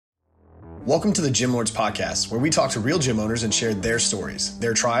Welcome to the Gym Lords Podcast, where we talk to real gym owners and share their stories,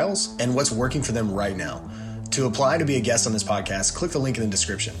 their trials, and what's working for them right now. To apply to be a guest on this podcast, click the link in the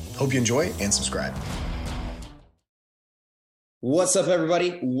description. Hope you enjoy and subscribe. What's up,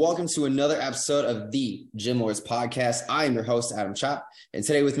 everybody? Welcome to another episode of the Gym Lords Podcast. I am your host, Adam Chop, and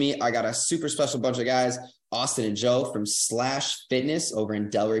today with me, I got a super special bunch of guys, Austin and Joe from Slash Fitness over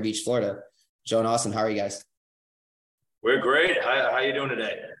in Delray Beach, Florida. Joe and Austin, how are you guys? We're great. How are you doing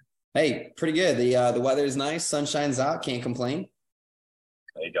today? Hey, pretty good. The weather is nice. Sun shines out. Can't complain.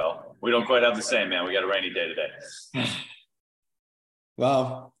 There you go. We don't quite have the same, man. We got a rainy day today.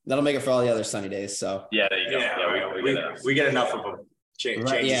 Well, that'll make it for all the other sunny days. So yeah, there you go. Yeah, we get enough of them.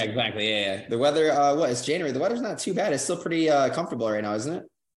 Right, yeah, exactly. Yeah. The weather, it's January. The weather's not too bad. It's still pretty comfortable right now, isn't it?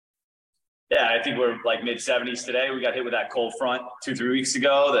 Yeah, I think we're like mid-70s today. We got hit with that cold front 2-3 weeks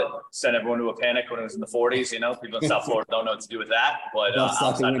ago that sent everyone to a panic when it was in the 40s. You know, people in South Florida don't know what to do with that. But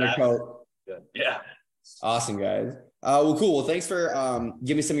outside of that, coat. Good. Yeah. Awesome, guys. Well, cool. Well, thanks for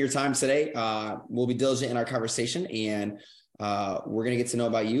giving me some of your time today. We'll be diligent in our conversation, and we're going to get to know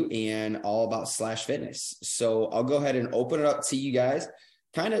about you and all about Slash Fitness. So I'll go ahead and open it up to you guys.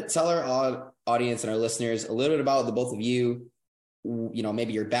 Kind of tell our audience and our listeners a little bit about the both of you. You know,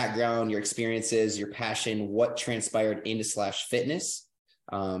 maybe your background, your experiences, your passion, what transpired into Slash Fitness,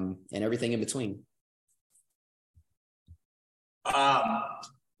 and everything in between.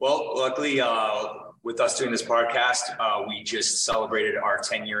 Well, luckily, with us doing this podcast, we just celebrated our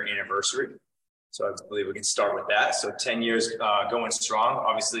 10-year anniversary. So I believe we can start with that. So 10 years going strong.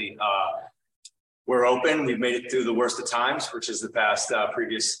 Obviously, we're open. We've made it through the worst of times, which is the past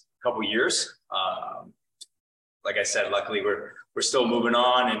previous couple years. Like I said, luckily we're still moving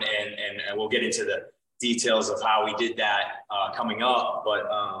on, and we'll get into the details of how we did that coming up. But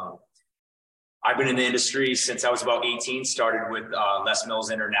I've been in the industry since I was about 18, started with Les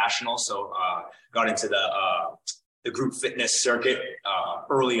Mills International. So got into the group fitness circuit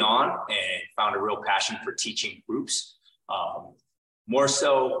early on and found a real passion for teaching groups. More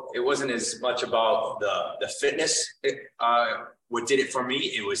so, it wasn't as much about the fitness. What did it for me,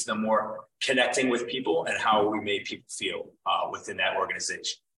 it was the more connecting with people and how we made people feel within that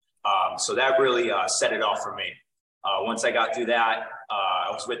organization. So that really set it off for me. Once I got through that, I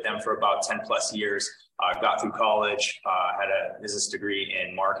was with them for about 10 plus years. Got through college, had a business degree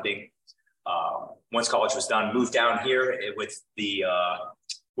in marketing. Once college was done, moved down here with the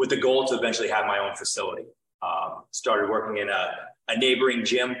goal to eventually have my own facility. Started working in a neighboring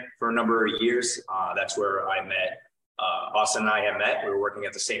gym for a number of years. That's where I met Austin and I had met. We were working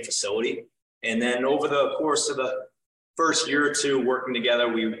at the same facility. And then over the course of the first year or two working together,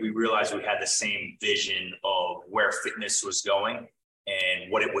 we realized we had the same vision of where fitness was going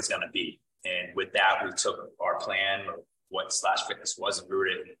and what it was going to be. And with that, we took our plan of what Slash Fitness was and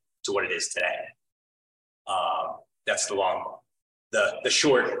grew it to what it is today. That's the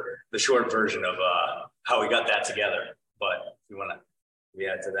short version of how we got that together. But if you want to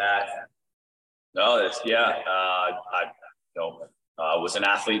add to that. No, I was an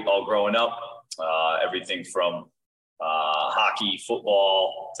athlete all growing up, everything from hockey,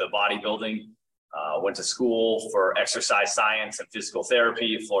 football to bodybuilding. Went to school for exercise science and physical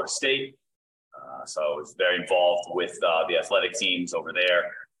therapy at Florida State. So I was very involved with the athletic teams over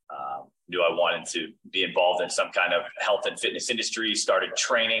there. Knew I wanted to be involved in some kind of health and fitness industry. Started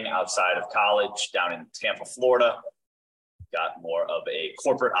training outside of college down in Tampa, Florida. Got more of a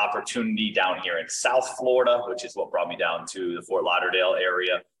corporate opportunity down here in South Florida, which is what brought me down to the Fort Lauderdale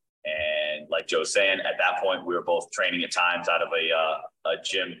area. And like Joe's saying, at that point, we were both training at times out of a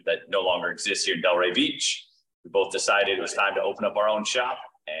gym that no longer exists here in Delray Beach. We both decided it was time to open up our own shop.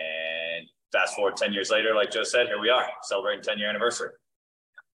 And fast forward 10 years later, like Joe said, here we are celebrating 10-year anniversary.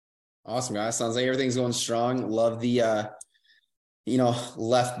 Awesome, guys. Sounds like everything's going strong. Love the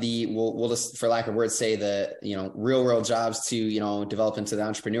left the, we'll just, for lack of words, say the, real world jobs to, develop into the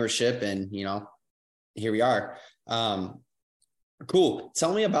entrepreneurship. And, here we are. Cool.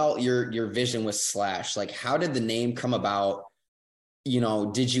 Tell me about your vision with Slash. Like, how did the name come about?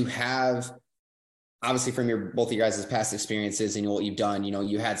 Did you have, obviously from both of your guys' past experiences and what you've done,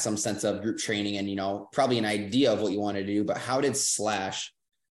 you had some sense of group training and, probably an idea of what you wanted to do, but how did Slash,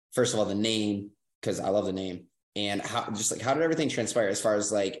 first of all, the name, because I love the name, and how did everything transpire as far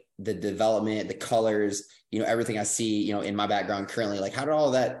as like the development, the colors, everything I see, in my background currently, like how did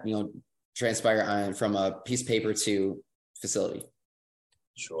all that, transpire from a piece of paper to facility?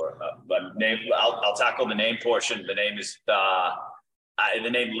 Sure. But name, I'll tackle the name portion. The name is, the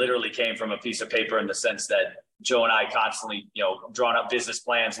name literally came from a piece of paper in the sense that Joe and I constantly, drawing up business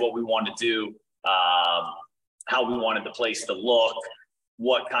plans, what we wanted to do, how we wanted the place to look,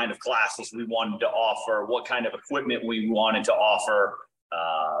 what kind of classes we wanted to offer, what kind of equipment we wanted to offer,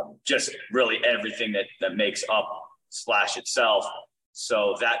 just really everything that makes up Splash itself.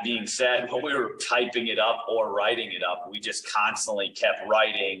 So that being said, when we were typing it up or writing it up, we just constantly kept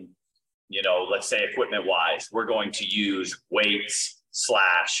writing, you know, let's say equipment wise, we're going to use weights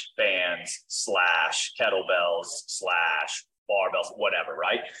 / bands / kettlebells / barbells, whatever,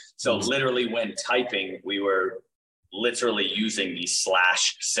 right? So literally when typing, we were literally using the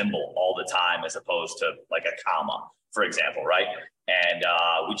 / symbol all the time as opposed to like a comma, for example, right? And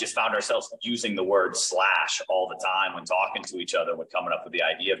we just found ourselves using the word / all the time when talking to each other, when coming up with the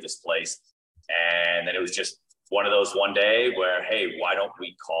idea of this place. And then it was just one of those one day where, hey, why don't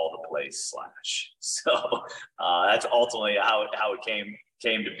we call the place Slash? So that's ultimately how it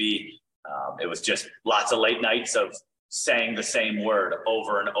came to be. It was just lots of late nights of saying the same word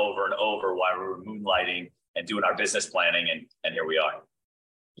over and over and over while we were moonlighting and doing our business planning. And here we are.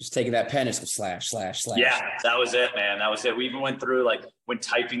 Just taking that pen and slash. Yeah, that was it, man. That was it. We even went through, like, when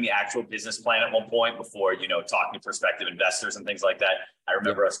typing the actual business plan at one point before, you know, talking to prospective investors and things like that. I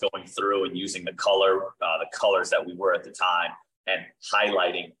remember us going through and using the colors that we were at the time and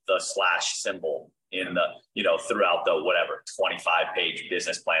highlighting the / symbol in the, you know, throughout the 25-page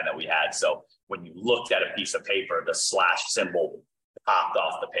business plan that we had. So when you looked at a piece of paper, the / symbol popped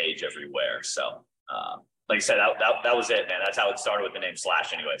off the page everywhere. So, like I said, that was it, man. That's how it started with the name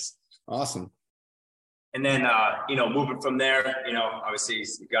Slash anyways. Awesome. And then, you know, moving from there, you know, obviously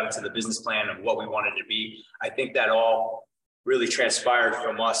we got into the business plan of what we wanted to be. I think that all really transpired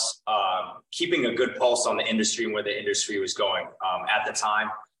from us keeping a good pulse on the industry and where the industry was going. At the time,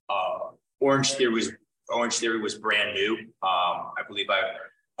 Orange Theory was brand new. I believe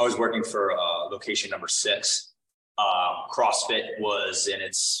I was working for location number 6. CrossFit was in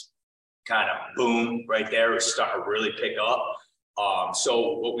its kind of boom right there. It was starting to really pick up.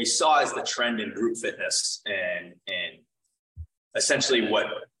 So what we saw is the trend in group fitness, and essentially what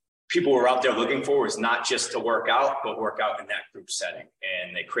people were out there looking for was not just to work out, but work out in that group setting.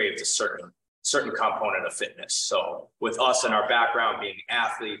 And they craved a certain component of fitness. So with us and our background being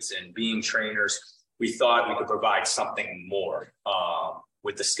athletes and being trainers, we thought we could provide something more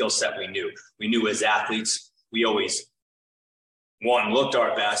with the skill set we knew. We knew as athletes, we always looked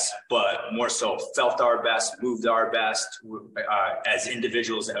our best, but more so felt our best, moved our best as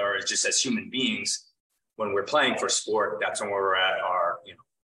individuals or just as human beings. When we're playing for sport, that's when we're at our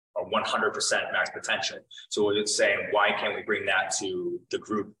 100% max potential. So we're just saying, why can't we bring that to the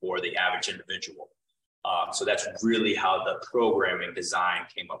group or the average individual? So that's really how the programming design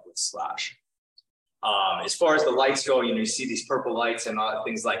came up with Slash. As far as the lights go, you see these purple lights and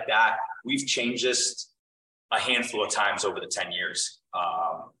things like that. We've changed this a handful of times over the 10 years.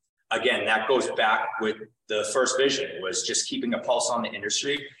 Again, that goes back with the first vision. It was just keeping a pulse on the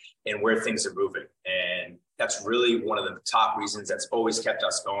industry and where things are moving. And that's really one of the top reasons that's always kept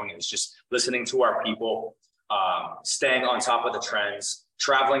us going, is just listening to our people, staying on top of the trends,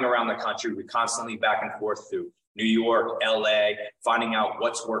 traveling around the country. We constantly back and forth through New York, LA, finding out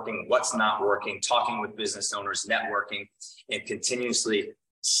what's working, what's not working, talking with business owners, networking, and continuously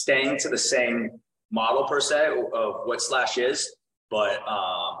staying to the same model per se of what Slash is, but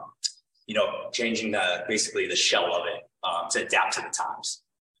changing basically the shell of it to adapt to the times.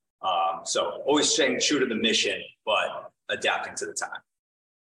 So always staying true to the mission, but adapting to the time.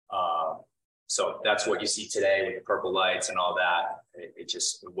 So that's what you see today with the purple lights and all that. It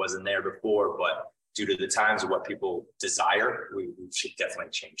wasn't there before, but due to the times of what people desire, we should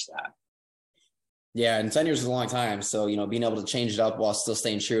definitely change that. Yeah, and 10 years is a long time. So, being able to change it up while still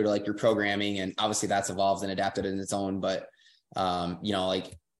staying true to like your programming, and obviously that's evolved and adapted in its own. But,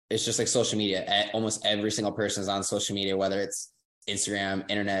 it's just like social media. Almost every single person is on social media, whether it's Instagram,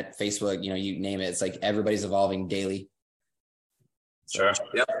 internet, Facebook, you name it. It's like everybody's evolving daily. Sure.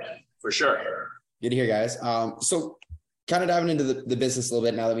 Yep, for sure. Good to hear, guys. So kind of diving into the business a little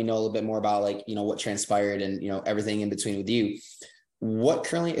bit now that we know a little bit more about what transpired and, everything in between with you. What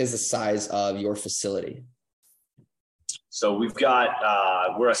currently is the size of your facility? So we've got,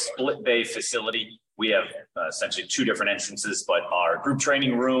 we're a split bay facility. We have essentially 2 different entrances, but our group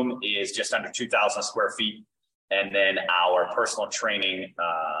training room is just under 2,000 square feet. And then our personal training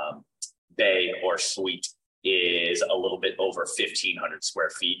bay or suite is a little bit over 1,500 square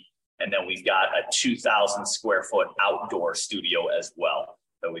feet. And then we've got a 2,000 square foot outdoor studio as well.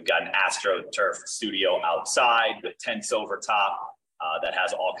 So we've got an AstroTurf studio outside with tents over top. That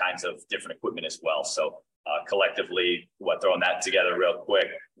has all kinds of different equipment as well. So collectively, throwing that together real quick,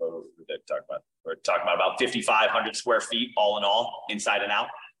 we're talking about 5,500 square feet all in all, inside and out.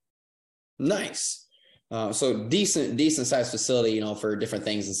 Nice. So decent sized facility, you know, for different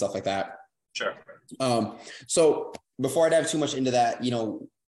things and stuff like that. Sure. So before I dive too much into that, you know,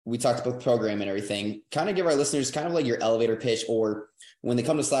 we talked about the program and everything. Kind of give our listeners kind of like your elevator pitch, or when they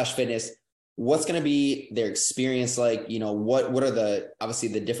come to Slash Fitness, what's going to be their experience like? You know, what are obviously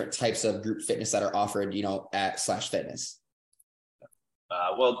the different types of group fitness that are offered, you know, at Slash Fitness?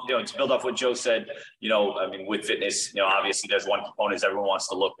 Well, you know, to build off what Joe said, you know, I mean, with fitness, you know, obviously there's one component is everyone wants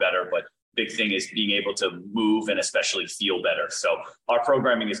to look better, but big thing is being able to move and especially feel better. So our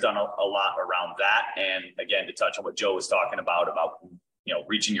programming is done a lot around that. And again, to touch on what Joe was talking about, you know,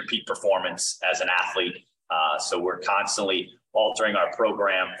 reaching your peak performance as an athlete. So we're constantly altering our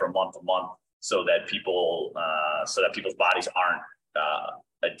program from month to month so that people's bodies aren't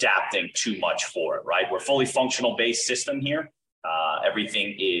adapting too much for it, right? We're fully functional based system here.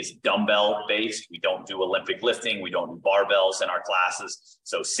 Everything is dumbbell based. We don't do Olympic lifting. We don't do barbells in our classes.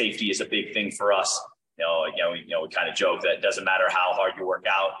 So safety is a big thing for us. We kind of joke that it doesn't matter how hard you work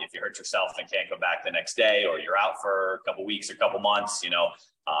out. If you hurt yourself and can't come back the next day, or you're out for a couple weeks or a couple months, you know,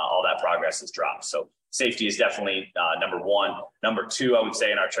 all that progress is dropped. So safety is definitely number one. Number two, I would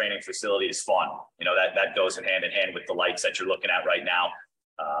say in our training facility is fun. You know, that goes in hand with the lights that you're looking at right now.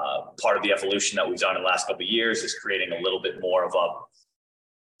 Part of the evolution that we've done in the last couple of years is creating a little bit more of a,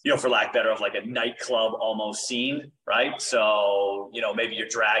 you know, for lack better, of like a nightclub almost scene, right? So, you know, maybe you're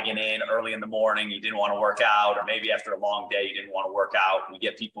dragging in early in the morning, you didn't want to work out, or maybe after a long day, you didn't want to work out. We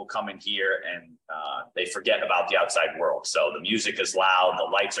get people coming here and they forget about the outside world. So the music is loud, the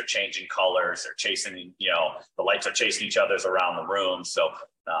lights are changing colors, they're chasing, you know, the lights are chasing each other's around the room. So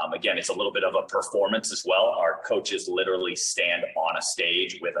again, it's a little bit of a performance as well. Our coaches literally stand on a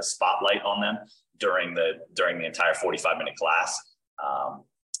stage with a spotlight on them during the entire 45-minute class.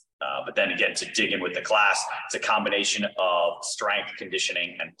 But then again, to dig in with the class, it's a combination of strength,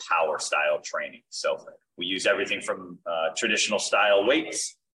 conditioning, and power style training. So we use everything from traditional style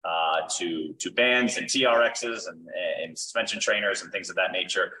weights to bands and TRXs and suspension trainers and things of that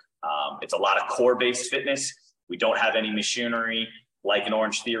nature. It's a lot of core-based fitness. We don't have any machinery like an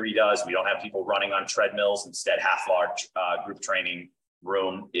Orange Theory does. We don't have people running on treadmills. Instead, half our group training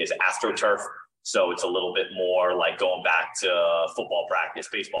room is AstroTurf. So it's a little bit more like going back to football practice,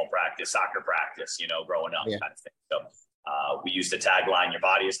 baseball practice, soccer practice, you know, growing up kind of thing. So we use the tagline, your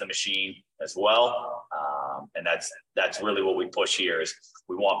body is the machine as well. And that's really what we push here is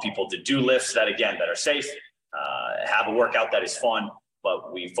we want people to do lifts that are safe, have a workout that is fun,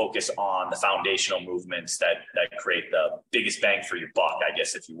 but we focus on the foundational movements that create the biggest bang for your buck, I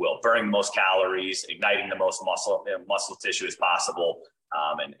guess, if you will, burning the most calories, igniting the most muscle tissue as possible.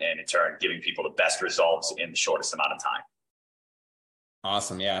 And in turn, giving people the best results in the shortest amount of time.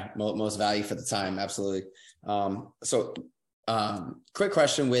 Awesome. Yeah. Most value for the time. Absolutely. Quick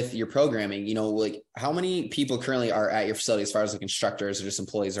question with your programming, you know, like how many people currently are at your facility as far as like instructors or just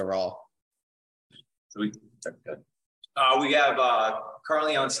employees overall? We have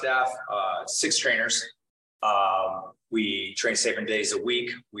currently on staff 6 trainers. We train 7 days a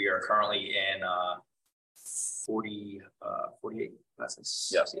week. We are currently in 48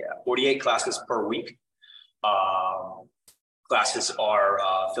 classes. Yes. Yeah. 48 classes per week. Classes are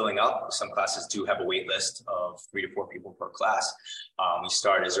filling up. Some classes do have a wait list of 3 to 4 people per class. We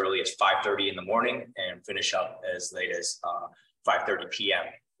start as early as 5:30 in the morning and finish up as late as 5:30 p.m.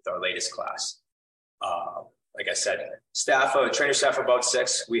 with our latest class. Like I said, trainer staff are about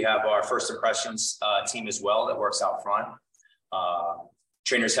 6. We have our first impressions team as well that works out front.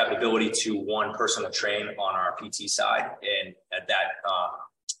 Trainers have the ability to personal train on our PT side, and at that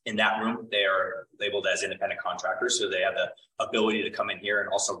in that room, they are labeled as independent contractors, so they have the ability to come in here and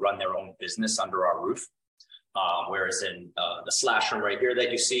also run their own business under our roof. Whereas in the Slash room right here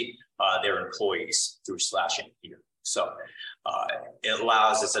that you see, they're employees through Slashing here. So it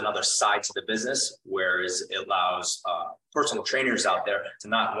allows, it's another side to the business, whereas it allows personal trainers out there to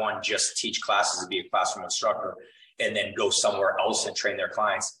not just teach classes and be a classroom instructor and then go somewhere else and train their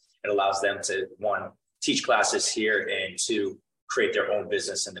clients. It allows them to teach classes here, and 2, create their own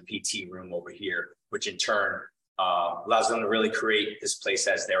business in the PT room over here, which in turn allows them to really create this place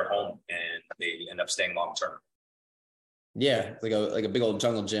as their home, and they end up staying long term. Yeah, like a big old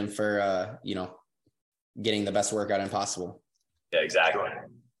jungle gym for getting the best workout in possible. Yeah, exactly.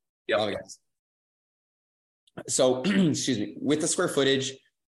 Yep. So, excuse me, with the square footage,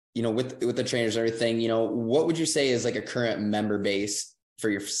 you know, with the trainers and everything, you know, what would you say is like a current member base for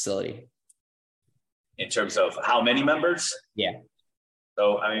your facility? In terms of how many members? Yeah.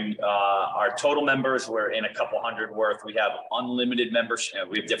 So, I mean, our total members, we're in a couple hundred worth. We have unlimited membership.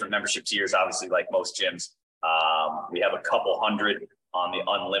 We have different membership tiers, obviously, like most gyms. We have a couple hundred on the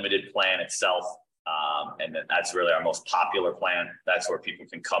unlimited plan itself. And then that's really our most popular plan. That's where people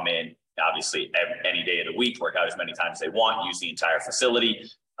can come in, obviously, any day of the week, work out as many times as they want, use the entire facility.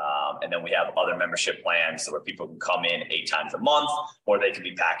 And then we have other membership plans where people can come in 8 times a month, or they can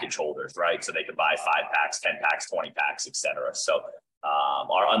be package holders, right? So they can buy 5 packs, 10 packs, 20 packs, etc. So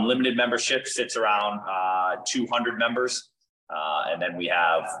our unlimited membership sits around 200 members. And then we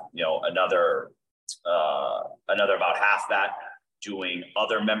have, another about half that doing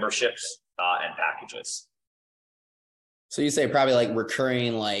other memberships and packages. So you say probably like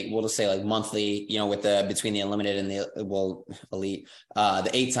recurring, like we'll just say like monthly, with the between the unlimited and the elite, the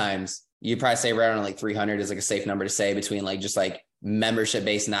 8 times, you probably say right around like 300 is like a safe number to say between like just like membership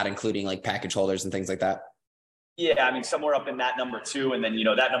based, not including like package holders and things like that. Yeah, I mean, somewhere up in that number too. And then,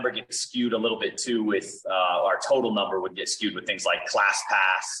 that number gets skewed a little bit too with our total number would get skewed with things like Class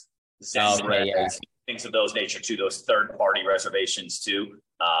Pass, things of those nature too, those third-party reservations too.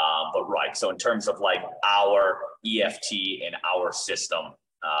 But right, so in terms of like our EFT and our system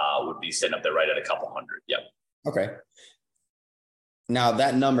would be sitting up there right at a couple hundred. Yep. Okay. Now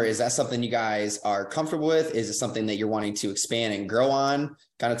that number, is that something you guys are comfortable with? Is it something that you're wanting to expand and grow on?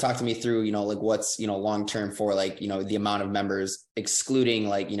 Kind of talk to me through, like what's, long-term for like, the amount of members excluding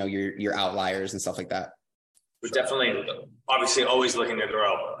like, your outliers and stuff like that. We're definitely, obviously always looking to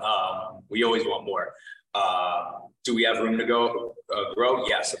grow. We always want more. Do we have room to go grow?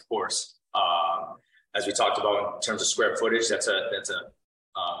 Yes, of course. As we talked about in terms of square footage, that's a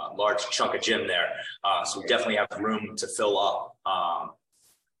large chunk of gym there. So we definitely have room to fill up.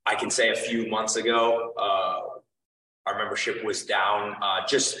 I can say a few months ago, our membership was down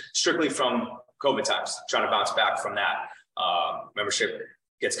just strictly from COVID times, trying to bounce back from that. Membership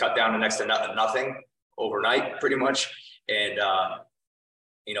gets cut down to next to nothing overnight, pretty much. And,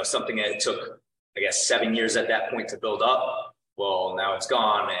 something that took, I guess, 7 years at that point to build up. Well, now it's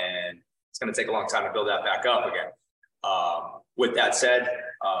gone, and it's going to take a long time to build that back up again. With that said,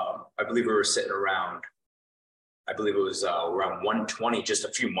 I believe we were sitting around, around 120 just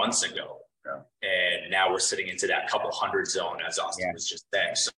a few months ago. Yeah. And now we're sitting into that couple hundred zone, as Austin was just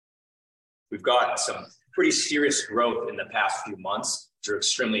saying. So we've got some pretty serious growth in the past few months, which we're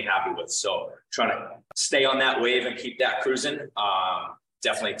extremely happy with. So trying to stay on that wave and keep that cruising.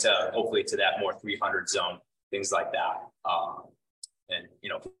 Definitely hopefully to that more 300 zone, things like that. And,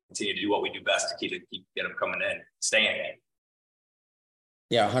 continue to do what we do best to get them coming in, staying in.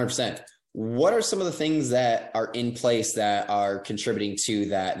 Yeah, 100%. What are some of the things that are in place that are contributing to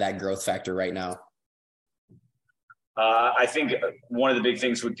that growth factor right now? I think one of the big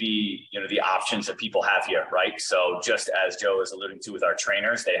things would be, the options that people have here, right? So just as Joe is alluding to with our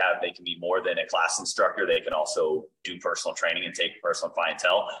trainers, they can be more than a class instructor. They can also do personal training and take personal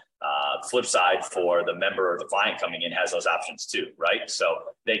clientele. Flip side, for the member or the client coming in, has those options too, right? So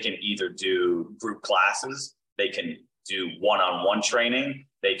they can either do group classes, they can do one-on-one training,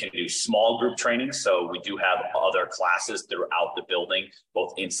 they can do small group training. So we do have other classes throughout the building,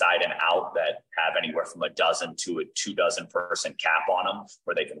 both inside and out, that have anywhere from a dozen to a 24 person cap on them,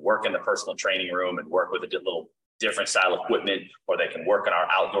 where they can work in the personal training room and work with a little different style equipment, or they can work in our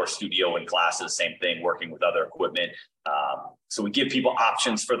outdoor studio in classes, same thing, working with other equipment. So we give people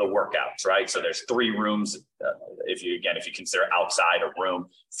options for the workouts, right? So there's 3 rooms. If you consider outside a room,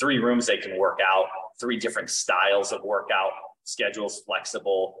 3 rooms they can work out, 3 different styles of workout. Schedule's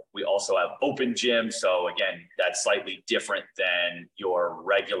flexible. We also have open gym. So again, that's slightly different than your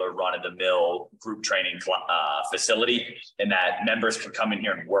regular run-of-the-mill group training facility, in that members can come in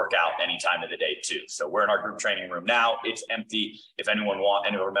here and work out any time of the day too. So we're in our group training room now. It's empty. If any of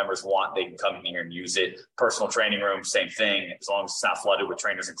our members want, they can come in here and use it. Personal training room, same thing. As long as it's not flooded with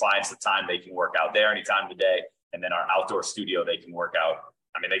trainers and clients at the time, they can work out there any time of the day. And then our outdoor studio, they can work out.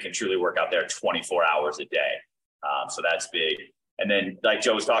 They can truly work out there 24 hours a day. So that's big. And then, like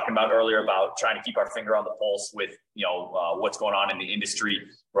Joe was talking about earlier, about trying to keep our finger on the pulse with, what's going on in the industry.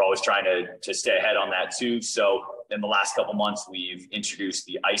 We're always trying to stay ahead on that too. So in the last couple months, we've introduced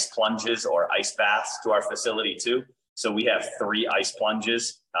the ice plunges or ice baths to our facility too. So we have 3 ice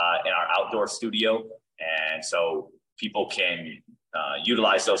plunges in our outdoor studio. And so people can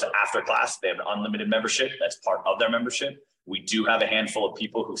utilize those after class. They have an unlimited membership. That's part of their membership. We do have a handful of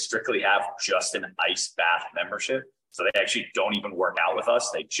people who strictly have just an ice bath membership. So they actually don't even work out with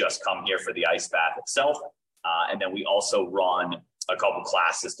us. They just come here for the ice bath itself. And then we also run a couple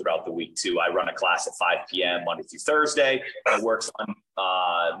classes throughout the week too. I run a class at 5 p.m. Monday through Thursday that works on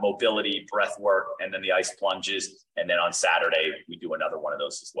mobility, breath work, and then the ice plunges. And then on Saturday, we do another one of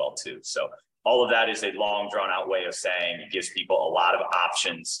those as well too. So all of that is a long drawn out way of saying it gives people a lot of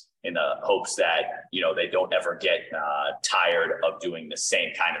options, in the hopes that, they don't ever get tired of doing the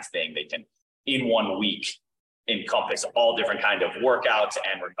same kind of thing. They can in 1 week encompass all different kind of workouts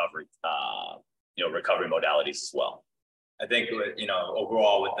and recovery, recovery modalities as well. I think,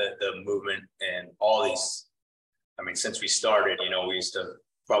 overall with the movement and all these, I mean, since we started, we used to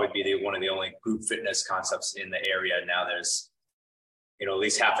probably be one of the only group fitness concepts in the area. Now there's, at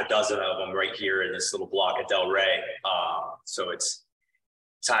least half a dozen of them right here in this little block at Delray. So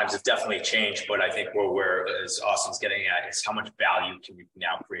times have definitely changed, but I think where as Austin's getting at is how much value can we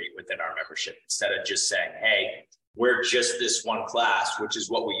now create within our membership, instead of just saying, hey, we're just this one class, which is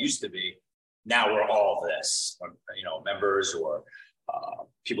what we used to be. Now we're all of this, members or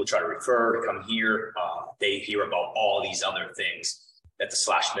people try to refer to come here. They hear about all these other things that the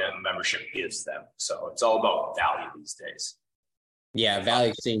Slash membership gives them. So it's all about value these days. Yeah, value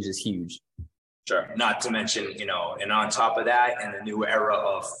exchange is huge. Sure. Not to mention, and on top of that, and the new era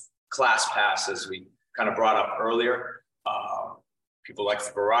of class pass, as we kind of brought up earlier, people like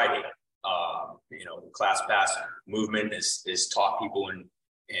the variety. The class pass movement is taught people and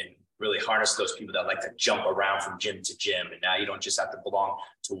really harness those people that like to jump around from gym to gym. And now you don't just have to belong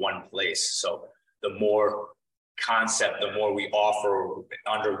to one place. So the more concept, the more we offer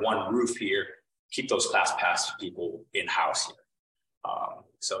under one roof here, keep those class pass people in-house here.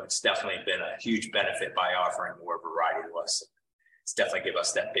 So it's definitely been a huge benefit by offering more variety to us. It's definitely give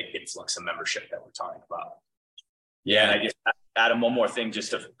us that big influx of membership that we're talking about. Yeah, and I guess, Adam, one more thing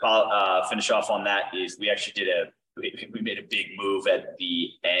just to finish off on that is we actually we made a big move at the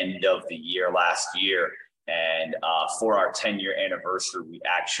end of the year last year. And for our 10-year anniversary, we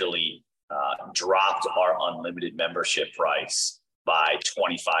actually dropped our unlimited membership price by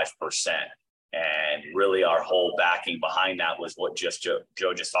 25%. And really our whole backing behind that was what Joe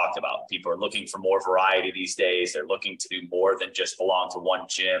just talked about. People are looking for more variety these days. They're looking to do more than just belong to one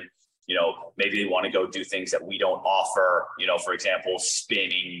gym. Maybe they want to go do things that we don't offer, for example,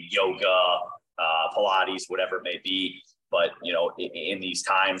 spinning, yoga, Pilates, whatever it may be. But, in these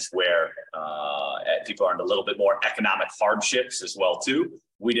times where people are in a little bit more economic hardships as well, too,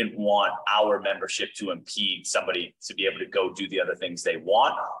 we didn't want our membership to impede somebody to be able to go do the other things they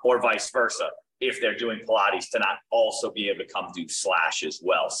want, or vice versa. If they're doing Pilates, to not also be able to come do Slash as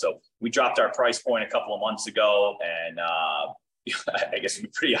well. So we dropped our price point a couple of months ago, and I guess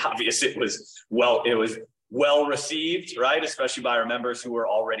it's pretty obvious it was well received, right? Especially by our members who were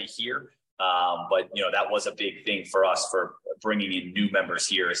already here. But that was a big thing for us for bringing in new members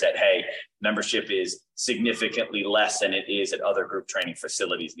here, is that, hey, membership is significantly less than it is at other group training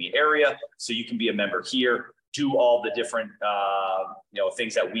facilities in the area. So you can be a member here, do all the different,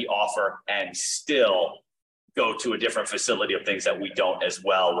 things that we offer, and still go to a different facility of things that we don't as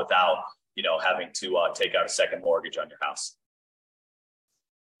well, without, having to take out a second mortgage on your house.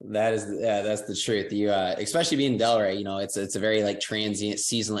 That's the truth. You especially being in Delray, it's a very transient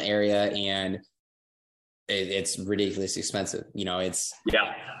seasonal area, and it's ridiculously expensive. You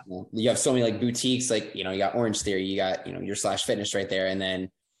have so many boutiques, you got Orange Theory, you got your Slash Fitness right there, and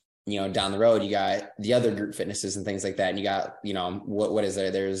then down the road you got the other group fitnesses and things like that, and you got what is there?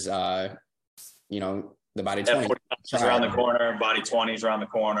 There's the Body 20 around the corner, Body 20s around the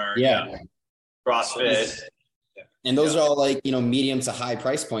corner. Yeah. CrossFit. And those are all medium to high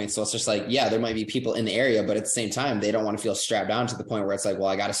price points. So it's just there might be people in the area, but at the same time, they don't want to feel strapped down to the point where it's I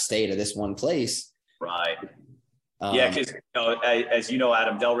got to stay to this one place. Right. Because, as you know,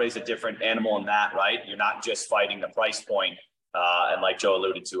 Adam, Delray's a different animal in that, right? You're not just fighting the price point. And like Joe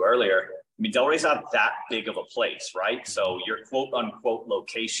alluded to earlier, Delray's not that big of a place, right? So your quote unquote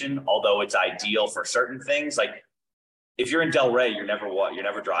location, although it's ideal for certain things, if you're in Delray, you're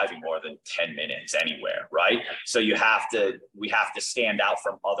never driving more than 10 minutes anywhere, right? So we have to stand out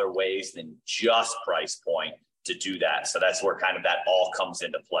from other ways than just price point to do that. So that's where kind of that all comes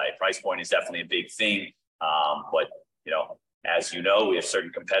into play. Price point is definitely a big thing. But as we have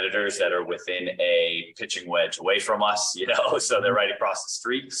certain competitors that are within a pitching wedge away from us, so they're right across the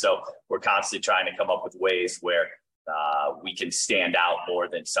street. So we're constantly trying to come up with ways where we can stand out more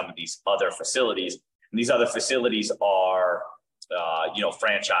than some of these other facilities. And these other facilities are,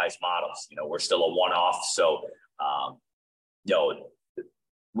 franchise models. We're still a one-off. So,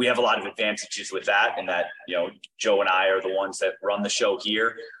 we have a lot of advantages with that, and that, Joe and I are the ones that run the show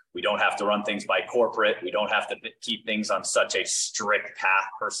here. We don't have to run things by corporate. We don't have to keep things on such a strict path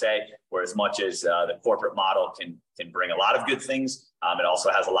per se, where as much as the corporate model can bring a lot of good things, it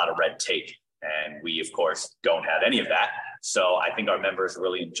also has a lot of red tape. And we, of course, don't have any of that. So I think our members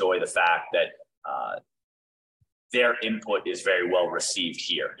really enjoy the fact that their input is very well received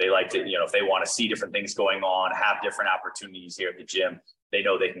here. They like to, if they want to see different things going on, have different opportunities here at the gym, they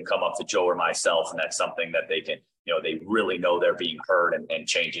know they can come up to Joe or myself, and that's something that they can they really know they're being heard, and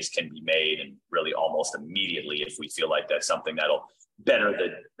changes can be made, and really almost immediately if we feel like that's something that'll better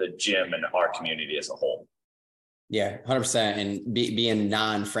the gym and our community as a whole. Yeah, 100%. And being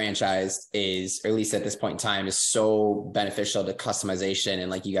non-franchised is, or at least at this point in time, is so beneficial to customization. And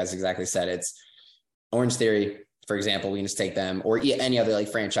like you guys exactly said, it's Orange Theory, for example, we can just take them, or any other like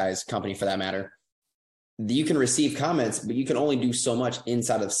franchise company for that matter. You can receive comments, but you can only do so much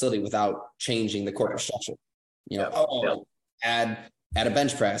inside of the facility without changing the corporate structure. Add a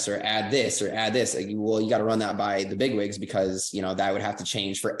bench press, or add this, or add this. Well, you got to run that by the bigwigs, because that would have to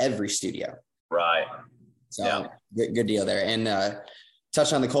change for every studio. Right. So good deal there. And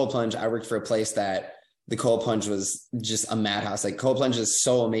touch on the cold plunge. I worked for a place that the cold plunge was just a madhouse. Like, cold plunge is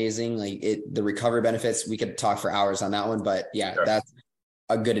so amazing. Like, the recovery benefits, we could talk for hours on that one, but sure, that's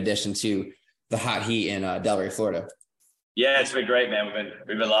a good addition to the hot heat in Delray, Florida. Yeah, it's been great, man.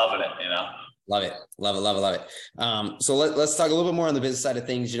 We've been loving it, Love it. Love it. So let's talk a little bit more on the business side of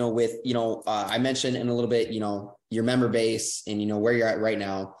things, with, I mentioned in a little bit, your member base and, where you're at right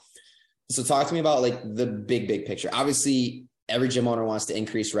now. So talk to me about like the big picture. Obviously, every gym owner wants to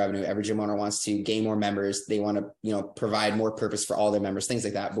increase revenue. Every gym owner wants to gain more members. They want to, provide more purpose for all their members, things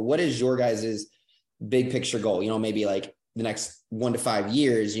like that. But what is your guys' big picture goal? Maybe like the next 1 to 5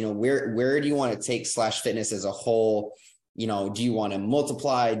 years, where do you want to take Slash Fitness as a whole? Do you want to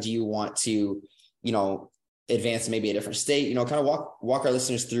multiply? Do you want to, advance to maybe a different state? Kind of walk our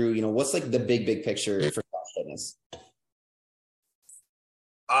listeners through, what's like the big picture for Slash Fitness?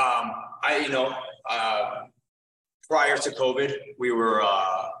 Prior to COVID, we were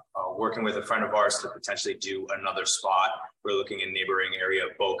working with a friend of ours to potentially do another spot. We're looking in neighboring area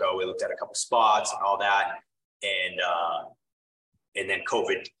of Boca. We looked at a couple spots and all that, and then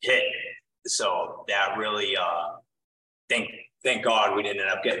COVID hit. So that really, thank God we didn't end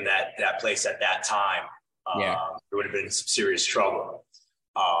up getting that place at that time. There would have been some serious trouble.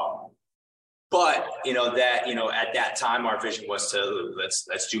 But at that time, our vision was to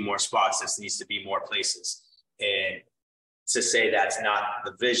let's do more spots. This needs to be more places. And to say that's not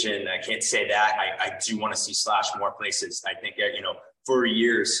the vision, I can't say that. I do want to see Slash more places. I think for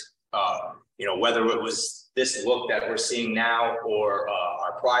years, whether it was this look that we're seeing now, or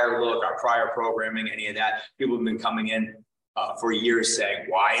our prior look, our prior programming, any of that, people have been coming in for years saying,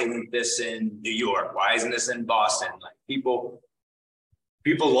 "Why isn't this in New York? Why isn't this in Boston?" Like, people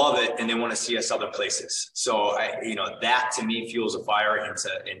love it, and they want to see us other places. So that to me fuels a fire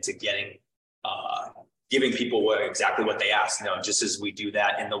into getting, giving people exactly what they ask. Just as we do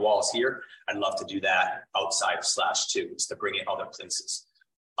that in the walls here, I'd love to do that outside of Slash too, is to bring it other places.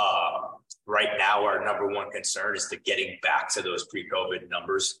 Right now, our number one concern is to getting back to those pre-COVID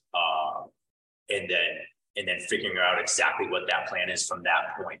numbers, and then figuring out exactly what that plan is from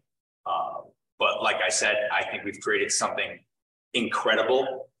that point. But like I said, I think we've created something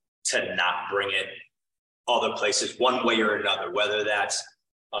incredible to not bring it other places one way or another, whether that's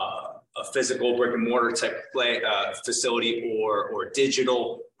a physical brick and mortar type facility or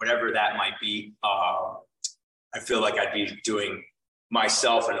digital, whatever that might be. I feel like I'd be doing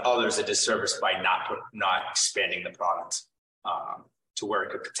myself and others a disservice by not expanding the product to where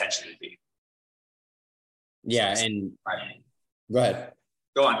it could potentially be. Yeah, and go ahead.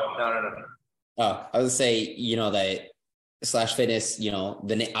 Go on. No. Oh, I would say, that Slash Fitness,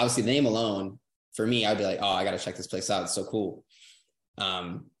 obviously the name alone, for me, I'd be like, oh, I got to check this place out. It's so cool.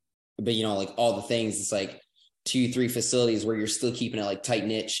 But like all the things, it's like 2-3 facilities where you're still keeping it like tight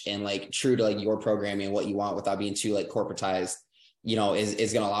niche and like true to like your programming and what you want without being too like corporatized,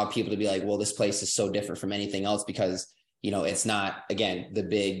 is going to allow people to be like, well, this place is so different from anything else because, it's not, again,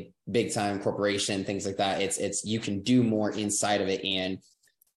 the big time corporation, things like that. It's, you can do more inside of it, and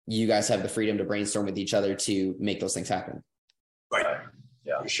you guys have the freedom to brainstorm with each other to make those things happen. Right.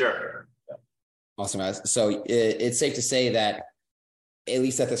 Yeah, for sure. Yeah. Awesome, guys. So it's safe to say that at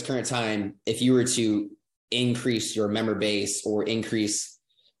least at this current time, if you were to increase your member base or increase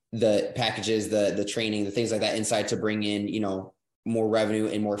the packages, the training, the things like that inside to bring in, more revenue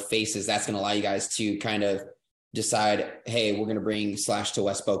and more faces, that's going to allow you guys to kind of decide, hey, we're going to bring Slash to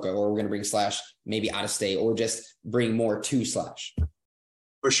West Boca, or we're going to bring Slash maybe out of state, or just bring more to Slash.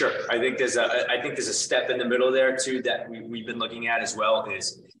 For sure. I think there's a step in the middle there too that we've been looking at as well,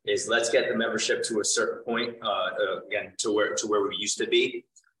 is let's get the membership to a certain point, again, to where we used to be.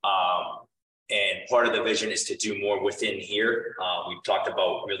 And part of the vision is to do more within here. We've talked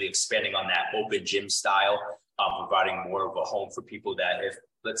about really expanding on that open gym style, providing more of a home for people that, if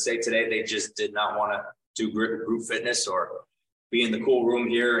let's say today they just did not want to do group fitness, or be in the cool room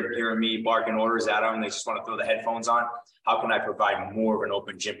here and hearing me barking orders at them, and they just want to throw the headphones on. How can I provide more of an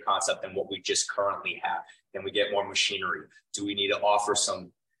open gym concept than what we just currently have? Can we get more machinery? Do we need to offer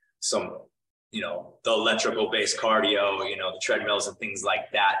some, the electrical based cardio, the treadmills and things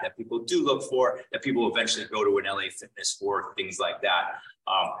like that people do look for, that people eventually go to an LA Fitness for, things like that.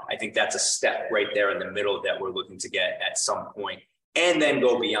 I think that's a step right there in the middle that we're looking to get at some point, and then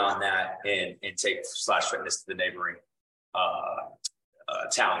go beyond that and take Slash Fitness to the neighboring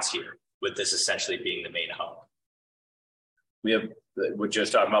towns here, with this essentially being the main hub. We're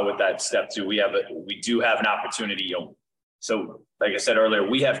just talking about with that step two, we do have an opportunity. So like I said earlier,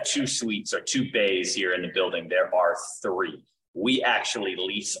 we have 2 suites or 2 bays here in the building. There are 3. We actually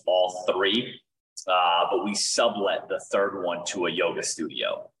lease all 3, but we sublet the 3rd one to a yoga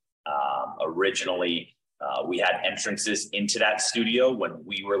studio. Originally, we had entrances into that studio when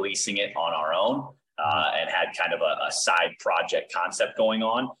we were leasing it on our own, and had kind of a side project concept going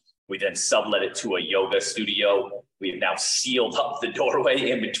on. We then sublet it to a yoga studio. We have now sealed up the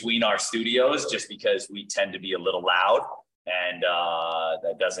doorway in between our studios just because we tend to be a little loud, and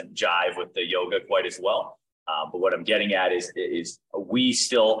that doesn't jive with the yoga quite as well. But what I'm getting at is we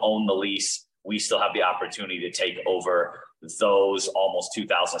still own the lease. We still have the opportunity to take over those almost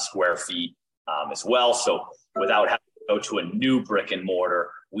 2,000 square feet as well. So without having to go to a new brick and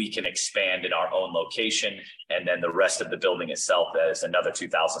mortar, we can expand in our own location. And then the rest of the building itself, that is another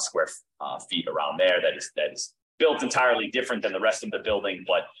 2,000 square feet around there that is built entirely different than the rest of the building.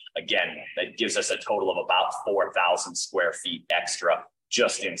 But again, that gives us a total of about 4,000 square feet extra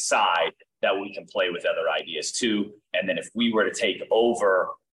just inside that we can play with other ideas too. And then if we were to take over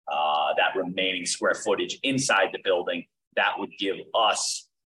that remaining square footage inside the building, that would give us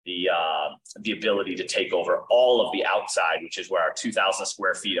the ability to take over all of the outside, which is where our 2,000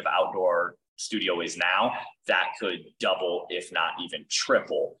 square feet of outdoor studio is now. That could double, if not even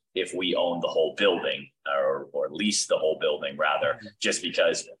triple, if we own the whole building or lease the whole building rather, just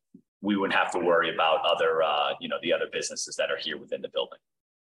because we wouldn't have to worry about other, the other businesses that are here within the building.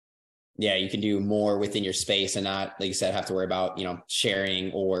 Yeah, you can do more within your space and not, like you said, have to worry about,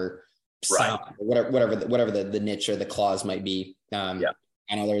 sharing or sound, right, or whatever the niche or the clause might be. Yeah.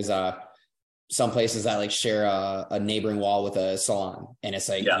 I know there's some places that like share a neighboring wall with a salon, and it's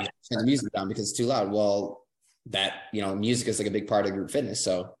like, you turn the music down because it's too loud. Well, that, music is like a big part of group fitness.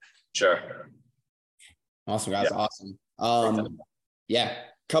 So sure. Awesome, guys. Yeah. Awesome. Yeah.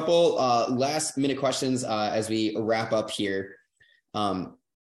 Couple last minute questions as we wrap up here.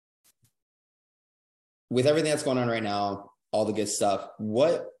 With everything that's going on right now, all the good stuff,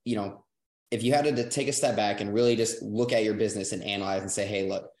 what, if you had to take a step back and really just look at your business and analyze and say, hey,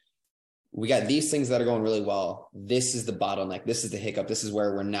 look, we got these things that are going really well. This is the bottleneck. This is the hiccup. This is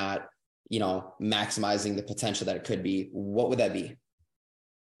where we're not, maximizing the potential that it could be. What would that be?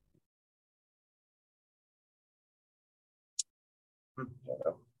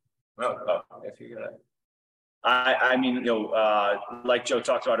 Well, if you got it. I mean, like Joe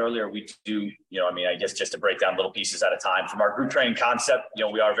talked about earlier, we do, I guess just to break down little pieces at a time from our group training concept,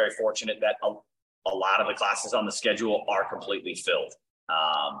 we are very fortunate that a lot of the classes on the schedule are completely filled.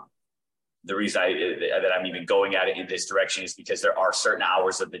 The reason that I'm even going at it in this direction is because there are certain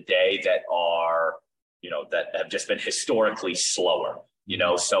hours of the day that are, that have just been historically slower,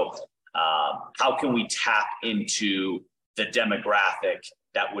 so how can we tap into the demographic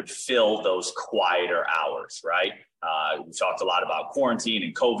that would fill those quieter hours, right? We've talked a lot about quarantine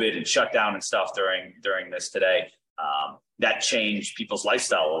and COVID and shutdown and stuff during this today. That changed people's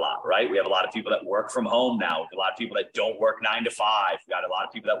lifestyle a lot, right? We have a lot of people that work from home now. A lot of people that don't work 9 to 5. We got a lot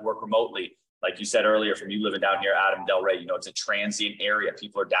of people that work remotely. Like you said earlier, from you living down here, Adam, Del Rey, it's a transient area.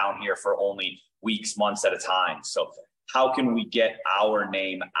 People are down here for only weeks, months at a time. So how can we get our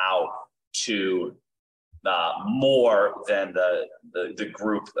name out to more than the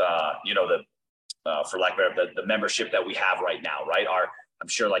group, for lack of better, the membership that we have right now, right? I'm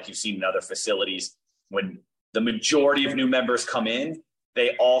sure, like you've seen in other facilities, when the majority of new members come in,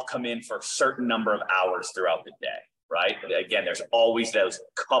 they all come in for a certain number of hours throughout the day, right? Again, there's always those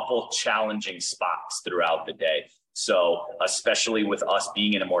couple challenging spots throughout the day. So especially with us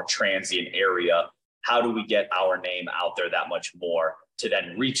being in a more transient area, how do we get our name out there that much more to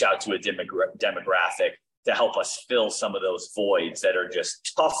then reach out to a demographic to help us fill some of those voids that are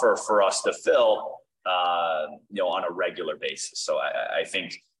just tougher for us to fill, on a regular basis. So I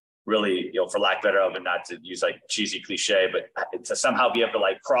think really, for lack of better of it, not to use like cheesy cliche, but to somehow be able to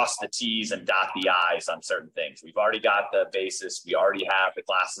like cross the T's and dot the I's on certain things. We've already got the basis. We already have the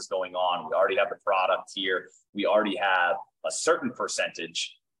classes going on. We already have the product here. We already have a certain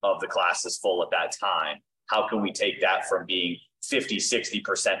percentage of the classes full at that time. How can we take that from being 50,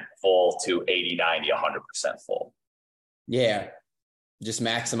 60% full to 80, 90, 100% full. Yeah. Just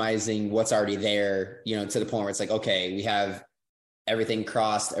maximizing what's already there, you know, to the point where it's like, okay, we have everything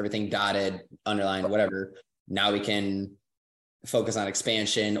crossed, everything dotted, underlined, whatever. Now we can focus on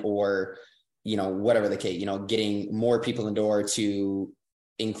expansion or, you know, whatever the case, you know, getting more people in the door to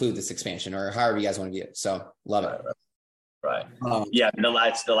include this expansion or however you guys want to view it. So love it. Right. Yeah. And the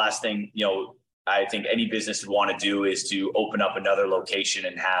last thing, you know, I think any business would want to do is to open up another location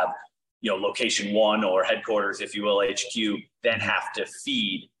and have, you know, location 1 or headquarters, if you will, HQ, then have to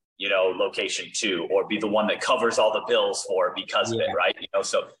feed, you know, location 2 or be the one that covers all the bills for it because of it. Right. You know,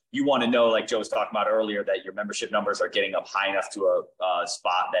 so you want to know, like Joe was talking about earlier, that your membership numbers are getting up high enough to a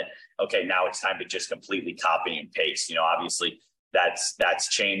spot that, okay, now it's time to just completely copy and paste. You know, obviously that's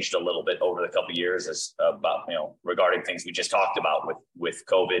changed a little bit over the couple of years as about, you know, regarding things we just talked about with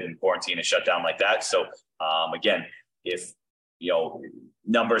COVID and quarantine and shutdown like that. So again, if, you know,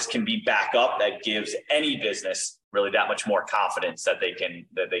 numbers can be back up, that gives any business really that much more confidence that they can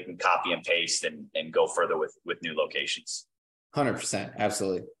copy and paste and go further with new locations. 100%.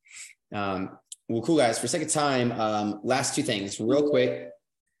 Absolutely. Well, cool guys, for sake of time, last 2 things real quick.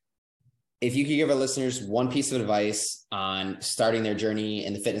 If you could give our listeners one piece of advice on starting their journey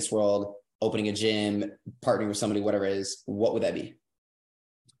in the fitness world, opening a gym, partnering with somebody, whatever it is, what would that be?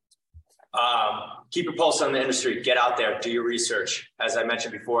 Keep your pulse on the industry, get out there, do your research. As I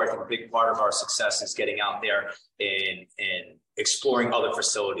mentioned before, I think a big part of our success is getting out there and exploring other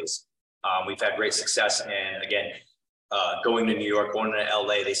facilities. We've had great success. And again, going to New York, going to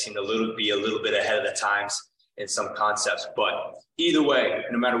LA, they seem to be a little bit ahead of the times in some concepts. But either way,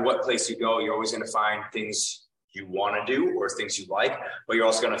 no matter what place you go, you're always going to find things you want to do or things you like, but you're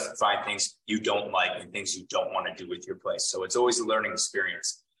also going to find things you don't like and things you don't want to do with your place. So it's always a learning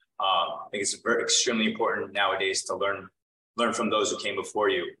experience. I think it's extremely important nowadays to learn from those who came before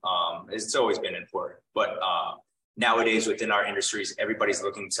you. It's always been important, but nowadays within our industries, everybody's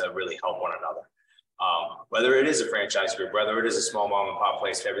looking to really help one another. Whether it is a franchise group, whether it is a small mom and pop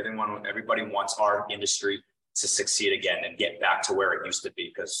place, everybody wants our industry to succeed again and get back to where it used to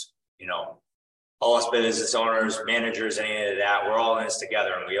be. Because, you know, all us business owners, managers, any of that, we're all in this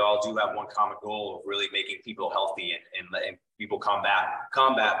together, and we all do have one common goal of really making people healthy and letting people combat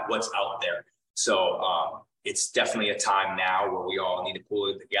what's out there. So it's definitely a time now where we all need to pull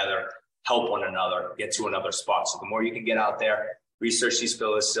it together, help one another, get to another spot. So the more you can get out there, research these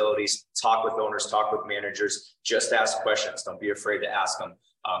facilities, talk with owners, talk with managers, just ask questions. Don't be afraid to ask them.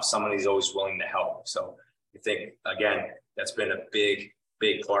 Somebody's always willing to help. So I think, again, that's been a big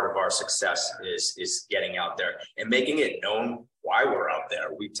part of our success is getting out there and making it known why we're out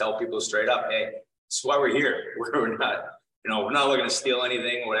there. We tell people straight up, hey, this is why we're here. We're not, we're not looking to steal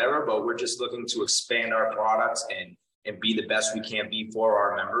anything, whatever, but we're just looking to expand our products and be the best we can be for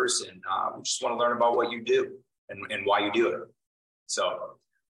our members. And we just want to learn about what you do and why you do it. So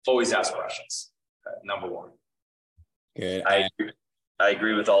always ask questions. Number 1. Good. I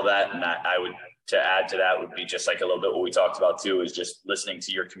agree with all that. And I would, to add to that would be just like a little bit what we talked about too, is just listening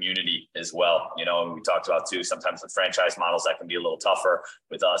to your community as well. And we talked about too, sometimes with franchise models, that can be a little tougher.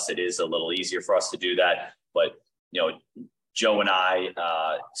 With us, it is a little easier for us to do that. But, Joe and I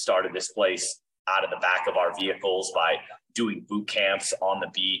started this place out of the back of our vehicles by doing boot camps on the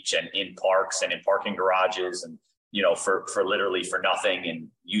beach and in parks and in parking garages and, for literally for nothing, and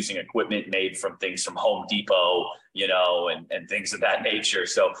using equipment made from things from Home Depot, and things of that nature.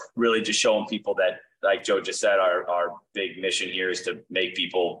 So really just showing people that, like Joe just said, our big mission here is to make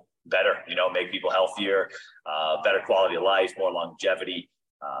people better, make people healthier, better quality of life, more longevity.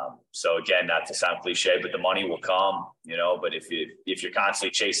 So again, not to sound cliche, but the money will come, but if you're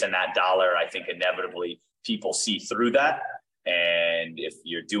constantly chasing that dollar, I think inevitably people see through that. And if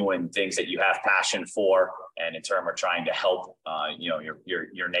you're doing things that you have passion for, and in turn are trying to help,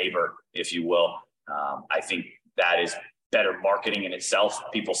 your neighbor, if you will, I think that is better marketing in itself.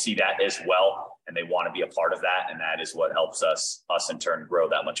 People see that as well, and they want to be a part of that. And that is what helps us in turn grow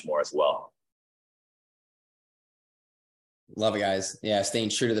that much more as well. Love it, guys. Yeah. Staying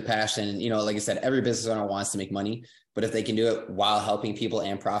true to the passion. Like I said, every business owner wants to make money, but if they can do it while helping people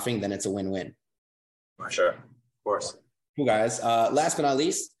and profiting, then it's a win-win. For sure. Of course. Cool, guys. Last but not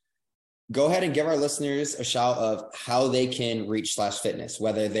least, go ahead and give our listeners a shout of how they can reach Slash Fitness,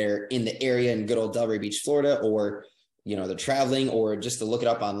 whether they're in the area in good old Delray Beach, Florida, or, they're traveling, or just to look it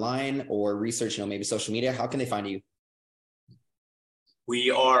up online or research, maybe social media. How can they find you?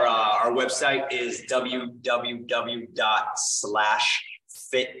 We are, our website is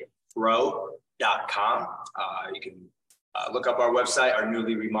www.slashfitpro.com. You can look up our website, our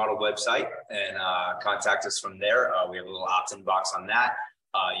newly remodeled website, and contact us from there. We have a little opt-in box on that.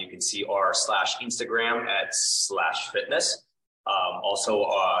 You can see our /Instagram at /fitness. Also,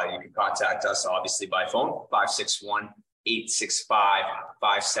 you can contact us obviously by phone,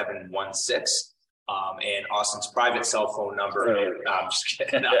 561-865-5716. And Austin's private cell phone number. I'm just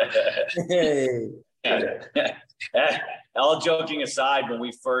kidding. All joking aside, when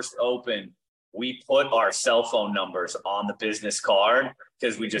we first opened, we put our cell phone numbers on the business card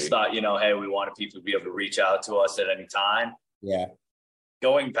because we just thought, hey, we wanted people to be able to reach out to us at any time. Yeah.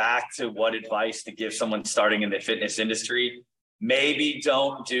 Going back to what advice to give someone starting in the fitness industry, maybe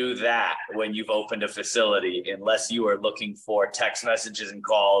don't do that when you've opened a facility unless you are looking for text messages and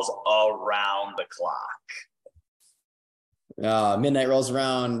calls around the clock. Midnight rolls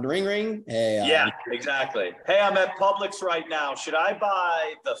around, ring, ring. Hey, yeah, exactly. Hey, I'm at Publix right now. Should I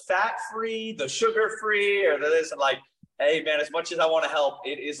buy the fat-free, the sugar-free, or this? Like, hey, man, as much as I want to help,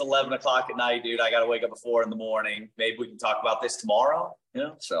 it is 11 o'clock at night, dude. I got to wake up at 4 in the morning. Maybe we can talk about this tomorrow.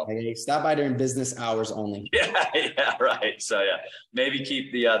 So hey, stop by during business hours only. Yeah, right. So yeah, maybe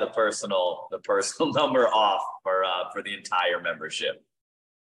keep the personal number off for the entire membership.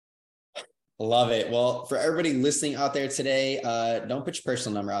 Love it. Well, for everybody listening out there today, don't put your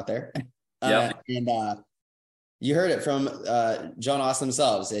personal number out there. And you heard it from John Austin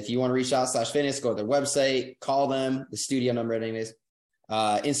themselves. If you want to reach out /fitness, go to their website, call them, the studio number anyways,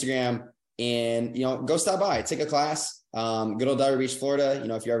 Instagram, and, go stop by, take a class. Good old Delray Beach, Florida.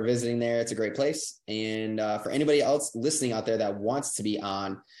 If you're ever visiting there, it's a great place. And for anybody else listening out there that wants to be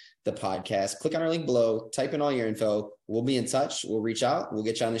on the podcast, click on our link below, type in all your info. We'll be in touch. We'll reach out. We'll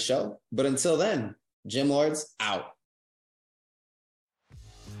get you on the show. But until then, Gym Lords out.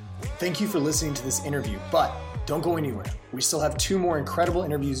 Thank you for listening to this interview, but don't go anywhere. We still have 2 more incredible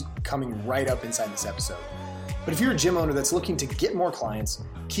interviews coming right up inside this episode. But if you're a gym owner that's looking to get more clients,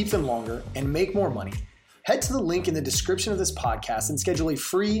 keep them longer, and make more money, head to the link in the description of this podcast and schedule a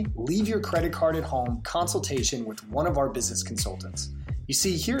free leave your credit card at home consultation with one of our business consultants. You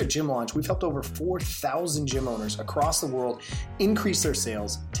see, here at Gym Launch, we've helped over 4,000 gym owners across the world increase their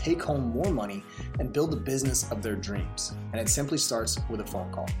sales, take home more money, and build the business of their dreams. And it simply starts with a phone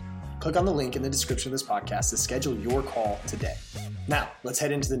call. Click on the link in the description of this podcast to schedule your call today. Now, let's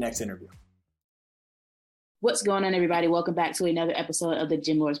head into the next interview. What's going on, everybody? Welcome back to another episode of the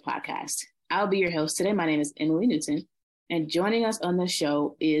Gym Lords Podcast. I'll be your host today. My name is Emily Newton, and joining us on the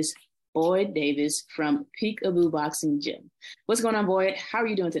show is Boyd Davis from Peekaboo Boxing Gym. What's going on, Boyd? How are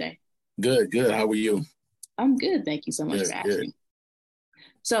you doing today? Good. How are you? I'm good. Thank you so much for asking. Good.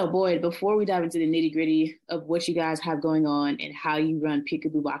 So, Boyd, before we dive into the nitty-gritty of what you guys have going on and how you run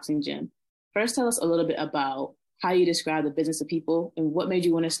Peekaboo Boxing Gym, first tell us a little bit about how you describe the business of people and what made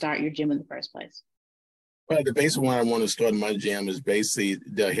you want to start your gym in the first place. Well, the basic one I want to start my gym is basically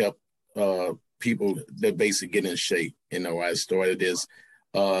to help people that basically get in shape. I started this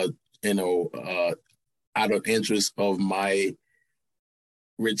out of interest of my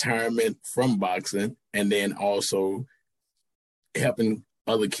retirement from boxing, and then also helping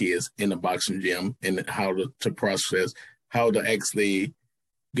other kids in the boxing gym and how to process, how to actually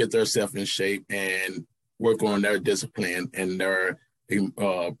get themselves in shape and work on their discipline and their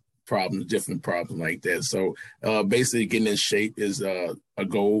problems, different problems like that. So basically getting in shape is a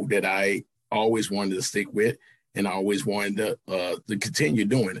goal that I always wanted to stick with, and I always wanted to continue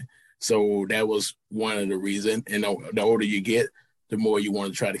doing it. So that was one of the reasons. And the older you get, the more you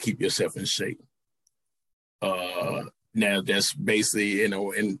want to try to keep yourself in shape. Now that's basically,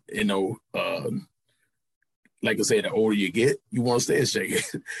 like I said, the older you get, you want to stay in shape.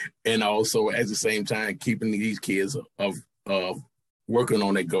 And also at the same time, keeping these kids of working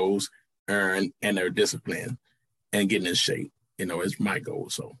on their goals, and their discipline and getting in shape, is my goal.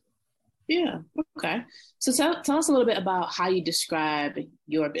 So. Yeah. Okay. So tell us a little bit about how you describe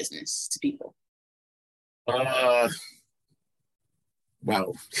your business to people.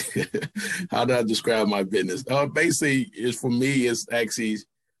 Wow. How do I describe my business? Basically, for me, it's actually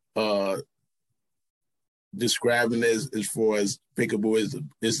describing it as far as Peekaboo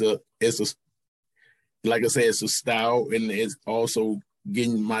is a like I said, it's a style, and it's also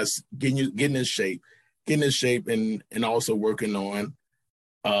getting in shape, and also working on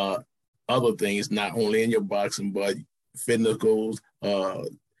other things, not only in your boxing, but fitness goals,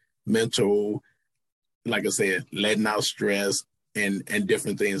 mental, like I said, letting out stress and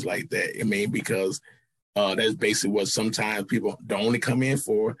different things like that. I mean, because that's basically what sometimes people don't only come in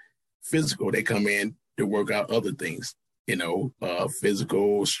for physical, they come in to work out other things,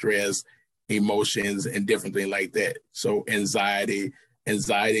 physical, stress, emotions, and different things like that. So anxiety is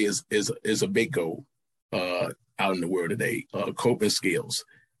a big goal. out in the world today. Coping skills.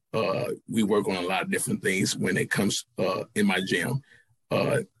 We work on a lot of different things when it comes in my gym.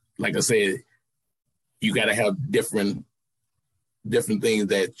 Like I said, you got to have different things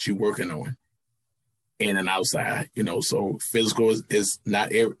that you're working on in and outside, so physical is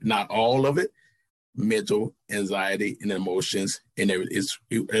not all of it. Mental, anxiety, and emotions, and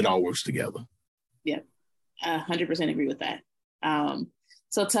it all works together. Yeah, 100% agree with that.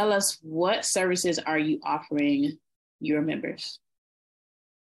 So tell us, what services are you offering your members?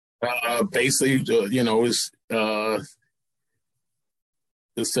 Basically, it's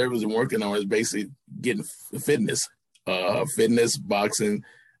the service I'm working on is basically getting fitness, boxing,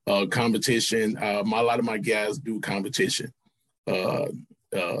 competition. A lot of my guys do competition.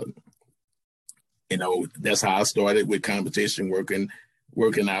 That's how I started with competition, working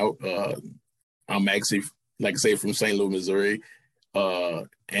out. I'm actually, like I say, from St. Louis, Missouri,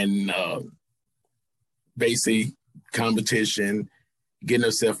 and basically competition, getting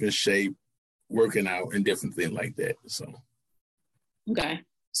herself in shape, working out, and different things like that. So, okay.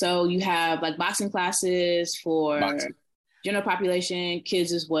 So you have like boxing classes for boxing. General population,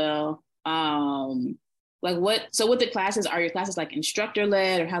 kids as well. With the classes, are your classes like instructor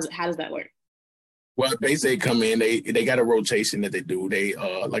led, or how does that work? Well, basically come in, they got a rotation that they do. They,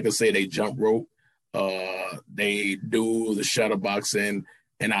 like I say, they jump rope, they do the shuttle boxing,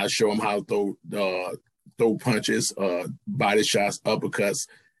 and I show them how to throw punches, body shots, uppercuts,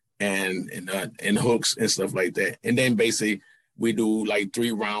 and hooks and stuff like that. And then basically we do like 2 or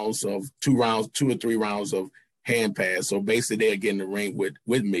 3 rounds of hand pads. So basically they'll get in the ring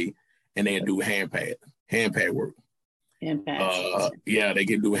with me, and they'll do hand pad work. Hand pads. They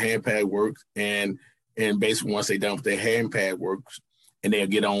can do hand pad work, and basically once they done with their hand pad work, and they'll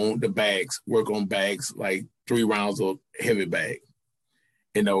get on the bags, work on bags, like 3 rounds of heavy bag,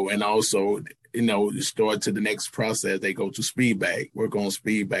 and also, start to the next process. They go to speed bag, work on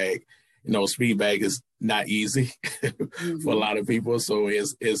speed bag. Speed bag is not easy for a lot of people. So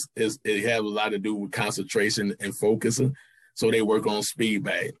it has a lot to do with concentration and focusing. So they work on speed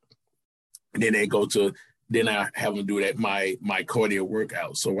bag. And then then I have them do that, my cardio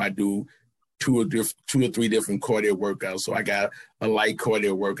workout. So I do 2 or 3 different cardio workouts. So I got a light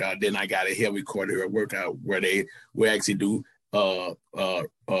cardio workout, then I got a heavy cardio workout where we actually do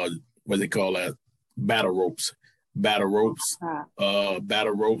what they call battle ropes,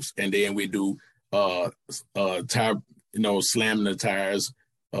 and then we do tire, slamming the tires,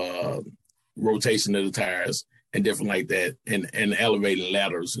 rotation of the tires, and different like that, and elevating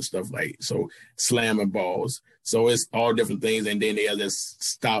ladders and stuff like so, slamming balls. So it's all different things, and then they'll just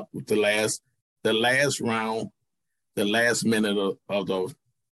stop with the last round, the last minute of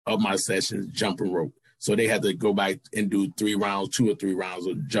my session, jumping rope. So they had to go back and do 2 or 3 rounds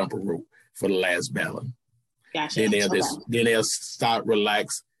of jumping rope for the last battle. Gotcha. Then they'll stop,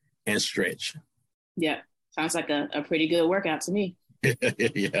 relax, and stretch. Yeah, sounds like a pretty good workout to me.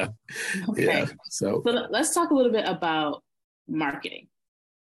 Yeah. Okay. Yeah. So let's talk a little bit about marketing.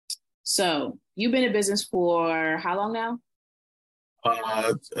 So you've been in business for how long now?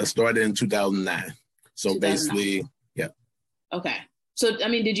 I started in 2009. So 2009. Basically, yeah. Okay. So,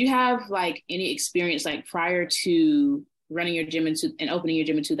 did you have like any experience like prior to running your gym and opening your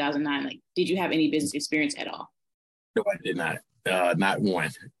gym in 2009? Like, did you have any business experience at all? No, I did not. Not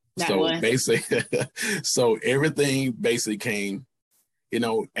one. One. Basically, so everything basically came,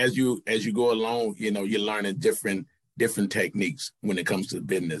 as you go along, you're learning different techniques when it comes to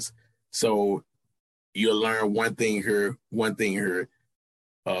business. So you'll learn one thing here, another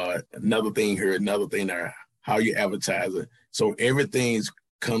thing here, another thing there, how you advertise it. So everything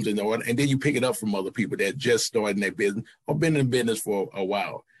comes in order, and then you pick it up from other people that just started their business or been in business for a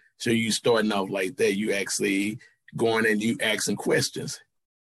while. So you starting off like that, you actually going and you asking questions.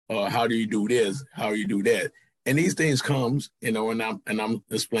 How do you do this? How do you do that? And these things comes, and I'm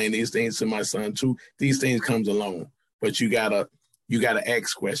explaining these things to my son too. These things comes along, but you gotta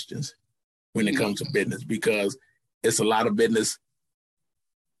ask questions when it comes to business, because it's a lot of business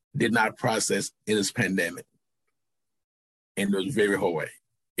did not process in this pandemic, and it was very hard,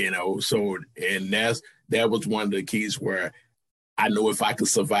 So, and that was one of the keys where I know if I can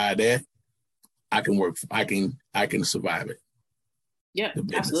survive that, I can survive it. Yeah,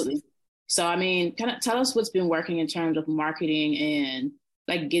 absolutely. So, kind of tell us what's been working in terms of marketing and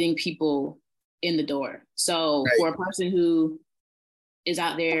like getting people in the door. So right. For a person who is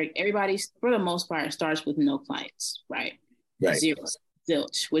out there, everybody, for the most part, starts with no clients, right? Right.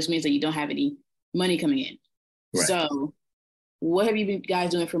 Zilch, which means that you don't have any money coming in. Right. So what have you been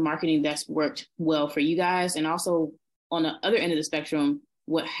guys doing for marketing that's worked well for you guys? And also on the other end of the spectrum,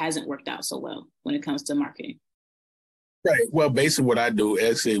 what hasn't worked out so well when it comes to marketing? Right. Well, basically what I do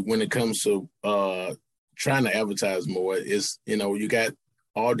actually when it comes to trying to advertise more is, you got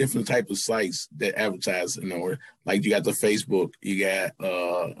all different types of sites that advertise, like you got the Facebook, you got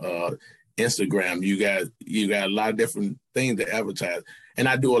Instagram, you got a lot of different things to advertise. And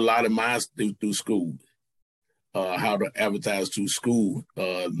I do a lot of mine through school. How to advertise through school,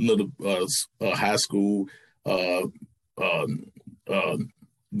 high school, uh, uh,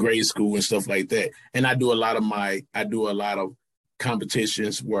 grade school and stuff like that. And I do a lot of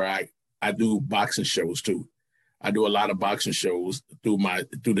competitions where I do boxing shows too. I do a lot of boxing shows through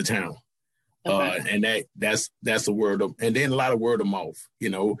the town. Okay. And that's a word of, and then a lot of word of mouth.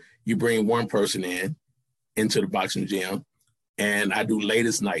 You bring one person into the boxing gym, and I do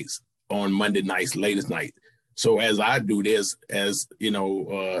latest nights on Monday nights, latest night. So as I do this, do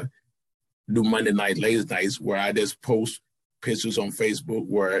Monday night, latest nights, where I just post pictures on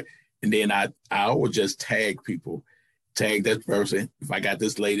Facebook, and then I would just tag people, tag that person. If I got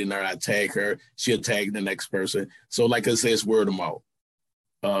this lady in there, I tag her. She'll tag the next person. So like I said, it's word of mouth.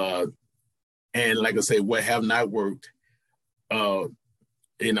 And like I said, what have not worked, a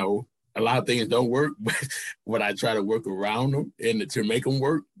lot of things don't work, but I try to work around them and to make them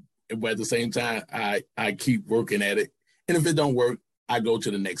work. But at the same time, I keep working at it. And if it don't work, I go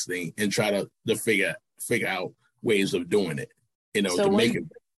to the next thing and try to figure out ways of doing it, so to make it.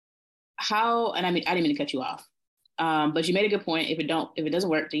 How, and I didn't mean to cut you off, but you made a good point. If it doesn't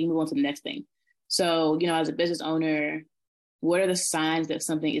work, then you move on to the next thing. So, as a business owner, what are the signs that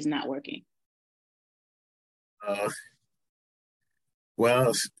something is not working?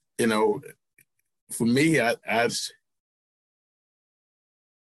 Well, for me, I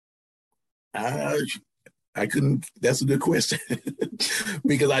couldn't. That's a good question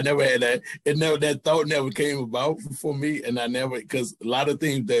because I never had that. That thought never came about for me, and I never, because a lot of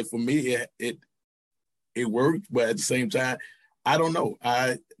things that for me it worked, but at the same time, I don't know.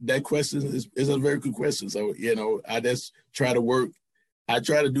 That question is a very good question. So I just try to work. I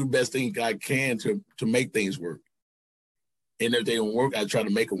try to do the best thing I can to make things work. And if they don't work, I try to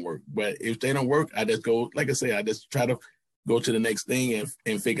make them work. But if they don't work, I just go, like I say, I just try to go to the next thing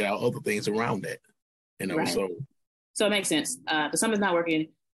and figure out other things around that. Right. So it makes sense. If something's not working,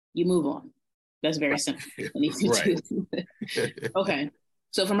 you move on. That's very simple. Right. Okay.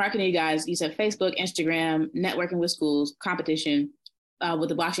 So for marketing, you guys, you said Facebook, Instagram, networking with schools, competition, with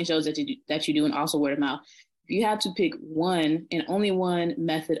the boxing shows that you do, and also word of mouth. If you had to pick one and only one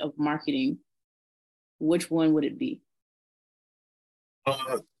method of marketing, which one would it be?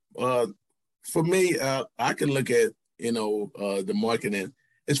 For me, I can look at the marketing.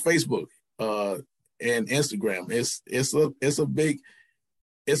 It's Facebook and Instagram. It's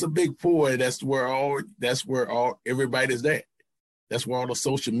a big pull. That's where all everybody's at. That's where all the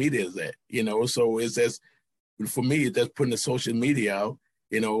social media is at. So it's just, for me, it's just putting the social media out.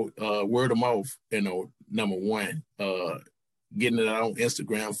 Word of mouth. Number one. Getting it out on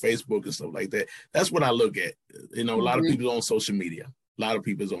Instagram, Facebook, and stuff like that. That's what I look at. A lot of people on social media. A lot of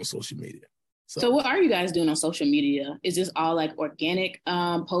people's on social media. So what are you guys doing on social media? Is this all like organic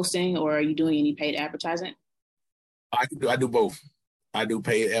posting, or are you doing any paid advertising? I do both. I do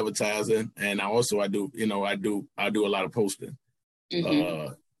paid advertising, and I do a lot of posting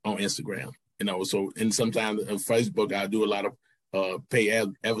on Instagram. So, and sometimes on Facebook I do a lot of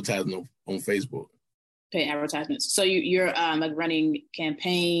paid advertising on Facebook. Paid advertisements. So you're like running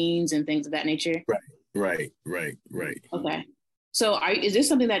campaigns and things of that nature? Right. Okay. So is this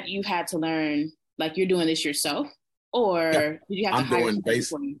something that you had to learn, like you're doing this yourself, or did you have to hire somebody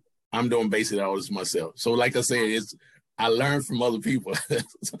for you? I'm doing basically all this myself. So like I said, I learned from other people.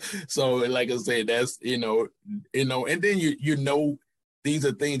 So like I said, that's, and then these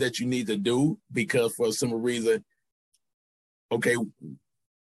are things that you need to do because for some reason, okay,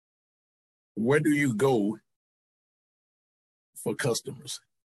 where do you go for customers?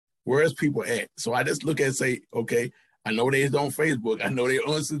 Where's people at? So I just look at and say, okay, I know they're on Facebook. I know they're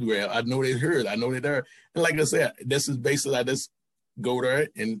on Instagram. I know they heard. I know they're there. And like I said, this is basically, I just go there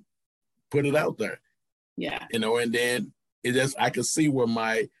and put it out there. Yeah. And then I can see where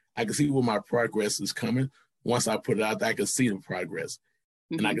my progress is coming. Once I put it out there, I can see the progress.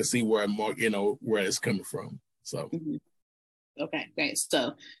 And I can see where where it's coming from. So. Okay, great.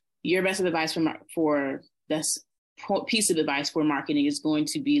 So your best advice for this piece of advice for marketing is going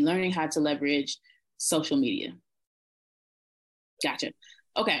to be learning how to leverage social media. Gotcha.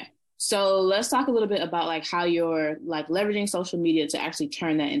 Okay. So let's talk a little bit about like how you're like leveraging social media to actually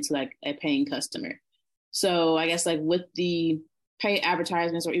turn that into like a paying customer. So I guess like with the paid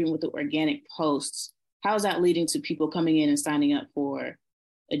advertisements or even with the organic posts, how is that leading to people coming in and signing up for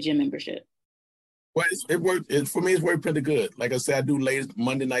a gym membership? Well, it worked. For me, it's worked pretty good. Like I said, I do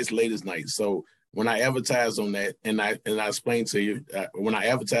Monday nights, latest nights. So when I advertise on that, and I explain to you, when I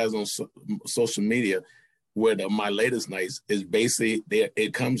advertise on social media with my latest nights, is basically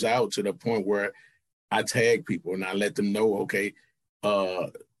it comes out to the point where I tag people and I let them know, okay,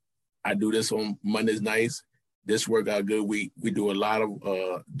 I do this on Mondays nights. This worked out good. We do a lot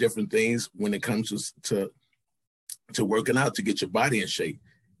of different things when it comes to working out to get your body in shape.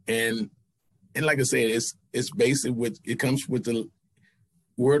 And like I said, it's basically it comes with the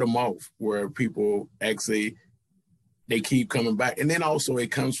word of mouth where people actually they keep coming back. And then also it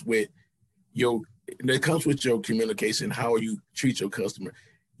comes with your communication, how you treat your customer.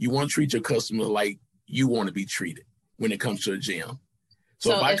 You want to treat your customer like you want to be treated when it comes to a gym.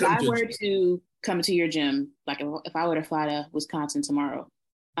 So if I were to come to your gym, like if I were to fly to Wisconsin tomorrow,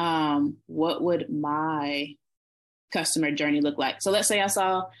 what would my customer journey look like? So let's say I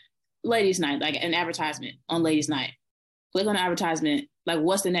saw Ladies Night, like an advertisement on Ladies Night. Click on the advertisement. Like,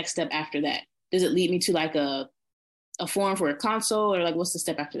 what's the next step after that? Does it lead me to like a form for a console, or like what's the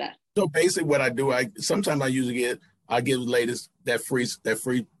step after that? So basically, what I do, sometimes I give ladies that free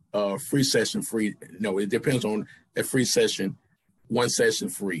session free. No, it depends on that free session. One session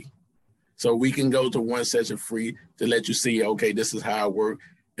free. So we can go to one session free to let you see, okay, this is how I work.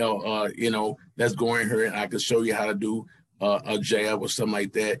 Let's go in here and I can show you how to do a jab or something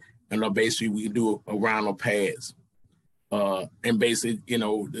like that. And basically we can do a round of pads. And basically,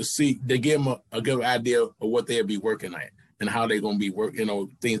 to give them a good idea of what they'll be working at and how they're going to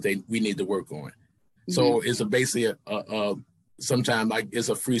be things we need to work on. Mm-hmm. So it's basically sometimes like it's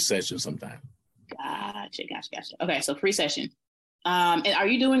a free session sometimes. Gotcha. Okay, so free session. And are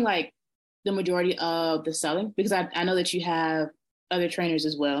you doing like the majority of the selling? Because I know that you have other trainers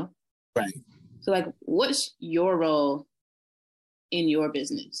as well. Right. So like, what's your role in your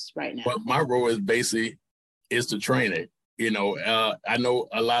business right now? Well, my role is to train it. I know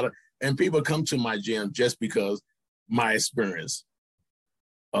a lot of, and people come to my gym just because my experience,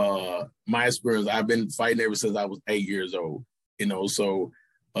 I've been fighting ever since I was 8 years old, so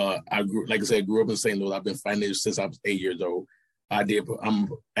I grew up in St. Louis. I've been fighting ever since I was 8 years old. I'm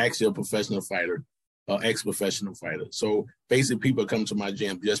actually a professional fighter, ex-professional fighter. So basically people come to my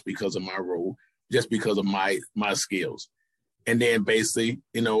gym just because of my role, just because of my skills. And then basically,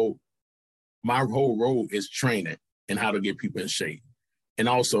 my whole role is training and how to get people in shape. And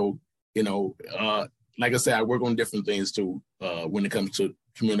also, like I said, I work on different things too, when it comes to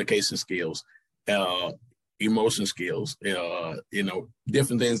communication skills, emotion skills,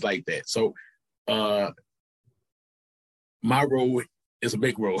 different things like that. So, my role is a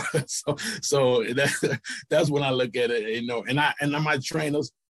big role. so that's when I look at it, and I'm my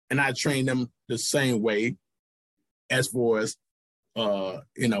trainers, and I train them the same way as far as,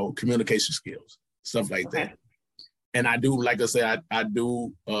 communication skills, stuff like that. And I do, like I said, I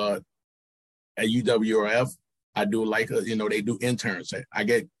do at UWRF, I do they do interns. I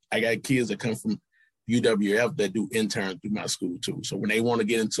got kids that come from UWF that do interns through my school too. So when they want to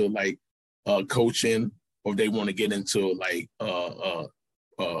get into like coaching, or if they want to get into like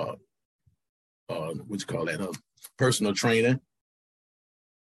personal training,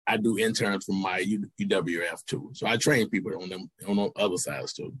 I do interns from my UWF too. So I train people on the other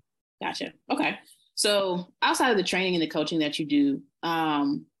sides too. Gotcha. Okay. So outside of the training and the coaching that you do,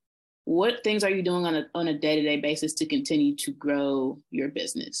 what things are you doing on a day-to-day basis to continue to grow your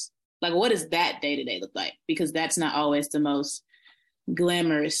business? Like, what does that day-to-day look like? Because that's not always the most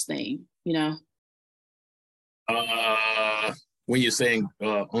glamorous thing, When you're saying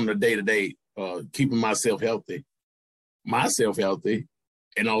on the day-to-day, keeping myself healthy,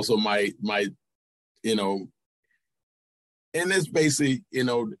 and also my and it's basically,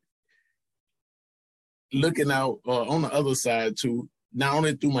 looking out on the other side too, not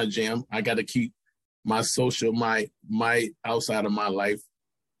only through my gym, I got to keep my social, my outside of my life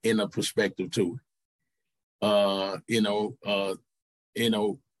in a perspective too. When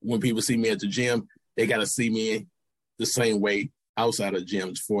people see me at the gym, they got to see me the same way outside of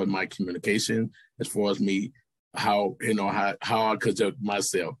gym, as far as my communication, as far as me, how I conduct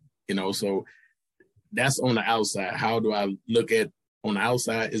myself, so that's on the outside. How do I look at on the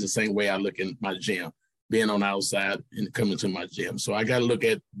outside is the same way I look in my gym, being on the outside and coming to my gym. So I got to look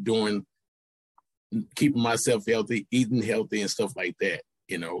at keeping myself healthy, eating healthy and stuff like that,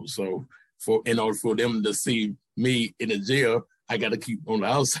 so in order for them to see me in the gym, I got to keep on the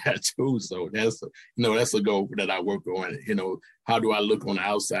outside too. So that's a goal that I work on. How do I look on the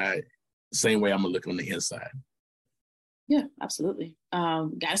outside? Same way I'm gonna look on the inside. Yeah, absolutely.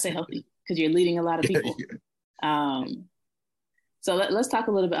 Gotta stay healthy because you're leading a lot of people. So let's talk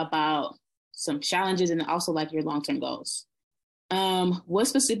a little bit about some challenges and also like your long-term goals. What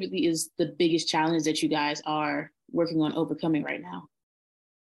specifically is the biggest challenge that you guys are working on overcoming right now?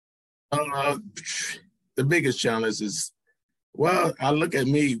 The biggest challenge is, well, I look at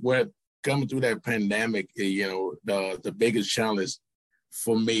me, where coming through that pandemic, you know, the biggest challenge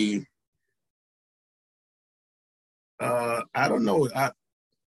for me, I don't know. I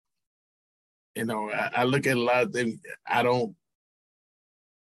look at a lot of things.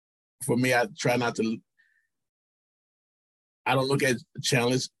 For me, I try not to, I don't look at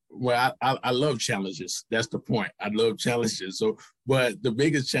challenge. Well, I love challenges. That's the point. I love challenges. So, but the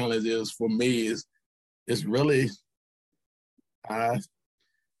biggest challenge is for me is really, I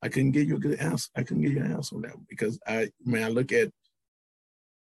couldn't give you a good answer. I couldn't give you an answer on that because I look at,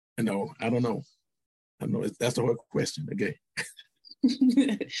 I don't know. That's the whole question again.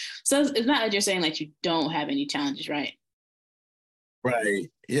 So it's not that you're saying like you don't have any challenges, right? Right.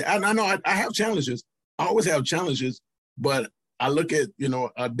 Yeah, I know I have challenges. I always have challenges, but I look at,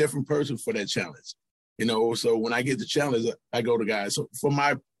 a different person for that challenge. So when I get the challenge, I go to guys. So from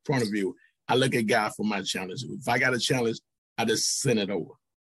my point of view, I look at God for my challenge. If I got a challenge, I just send it over.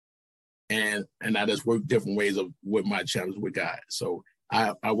 And I just work different ways with my challenge with God. So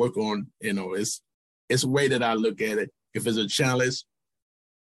I work on, it's a way that I look at it. If it's a challenge,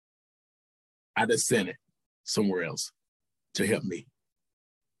 I just send it somewhere else to help me.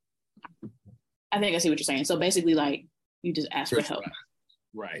 I think I see what you're saying. So basically, like, you just ask for help.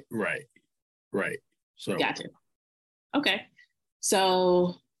 Right. So gotcha. Okay.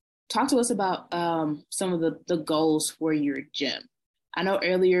 So talk to us about some of the goals for your gym. I know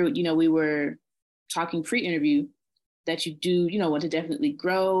earlier, we were talking pre-interview that you do, want to definitely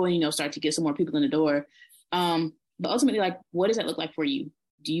grow and, start to get some more people in the door. But ultimately, like, what does that look like for you?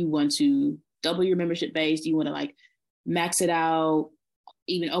 Do you want to double your membership base? Do you want to like max it out,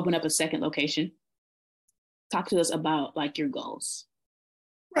 even open up a second location? Talk to us about like your goals.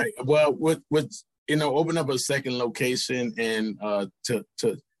 Right. Well, with open up a second location and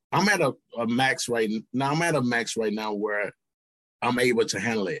I'm at a max right now. I'm at a max right now where I'm able to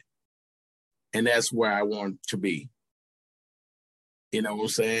handle it, and that's where I want to be. You know what I'm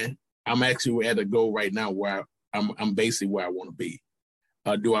saying? I'm actually at a goal right now where I'm basically where I want to be.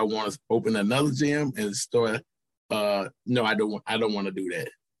 Do I want to open another gym and start? No, I don't. I don't want to do that.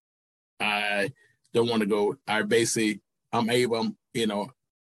 I don't want to go. I'm able.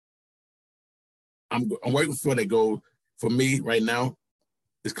 I'm working for that goal. For me right now,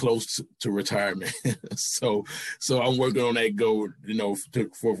 it's close to retirement. so I'm working on that goal.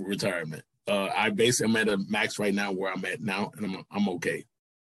 For retirement. I'm at a max right now where I'm at now, and I'm okay.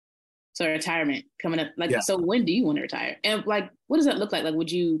 So retirement coming up, So when do you want to retire? And like, what does that look like? Like, would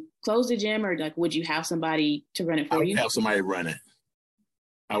you close the gym, or like, would you have somebody to run it for you? I would have somebody run it.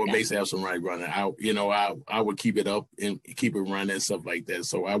 I would basically have somebody run it. I would keep it up and keep it running and stuff like that.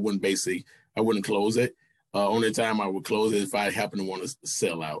 So I wouldn't close it. Only time I would close it if I happen to want to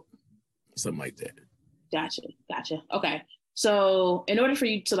sell out, something like that. Gotcha. Okay. So in order for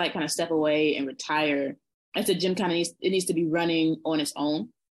you to like kind of step away and retire, as the gym kind of needs to be running on its own.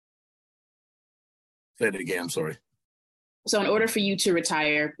 Say that again. I'm sorry. So in order for you to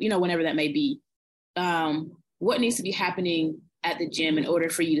retire, whenever that may be, what needs to be happening at the gym in order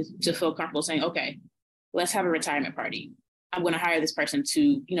for you to feel comfortable saying, okay, let's have a retirement party. I'm going to hire this person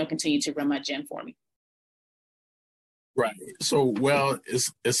to, continue to run my gym for me. Right. So, well,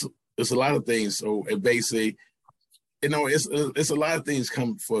 it's a lot of things. So it basically, it's a lot of things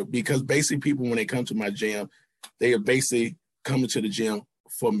because basically people, when they come to my gym, they are basically coming to the gym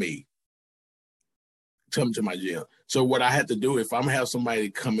for me. Come to my gym. So what I had to do, if I'm gonna have somebody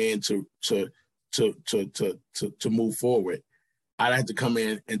come in to move forward, I'd have to come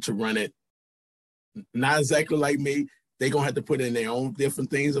in and to run it. Not exactly like me. They're gonna have to put in their own different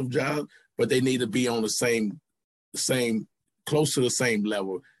things of job, but they need to be on the same, close to the same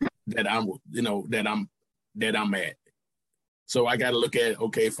level that I'm at. So I got to look at,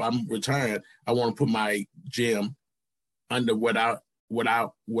 okay, if I'm retired, I want to put my gym under what I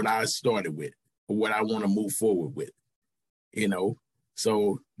started with, or what I want to move forward with,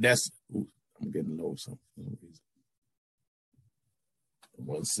 So that's, I'm getting low. So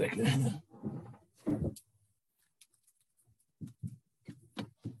 1 second.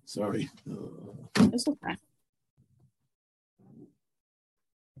 Sorry. It's okay.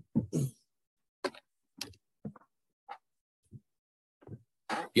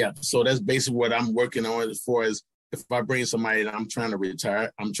 Yeah, so that's basically what I'm working on as far as if I bring somebody that I'm trying to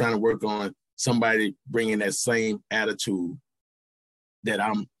retire, I'm trying to work on somebody bringing that same attitude that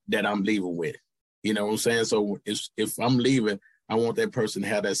I'm leaving with. You know what I'm saying? So if I'm leaving, I want that person to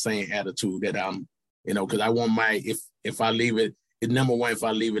have that same attitude that I'm, because I want if I leave it, number one, if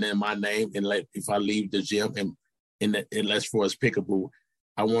I leave it in my name and if I leave the gym and as far as Pickaboo,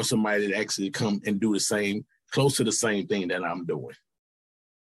 I want somebody to actually come and do the same, close to the same thing that I'm doing.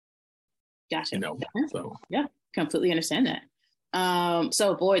 Gotcha. So. Yeah, completely understand that.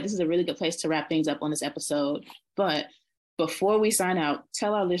 So Boyd, this is a really good place to wrap things up on this episode. But before we sign out,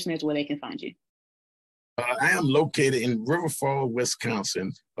 tell our listeners where they can find you. I am located in River Falls,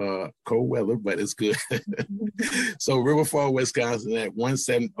 Wisconsin. Cold weather, but it's good. So River Falls, Wisconsin at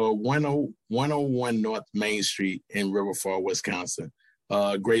 101 North Main Street in River Falls, Wisconsin.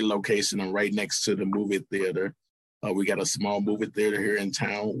 Great location. I'm right next to the movie theater. We got a small movie theater here in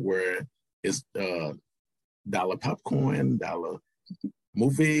town where it's $1 popcorn, $1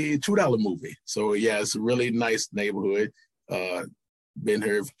 movie, $2 movie. So yeah, it's a really nice neighborhood. Been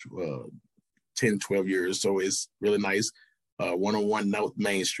here 10, 12 years. So it's really nice. 101 North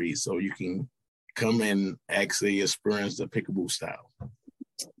Main Street. So you can come and actually experience the Pickaboo style.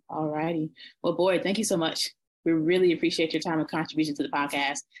 All righty. Well, Boyd, thank you so much. We really appreciate your time and contribution to the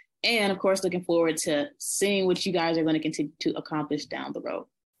podcast. And of course, looking forward to seeing what you guys are going to continue to accomplish down the road.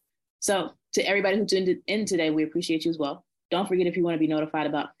 So to everybody who tuned in today, we appreciate you as well. Don't forget, if you want to be notified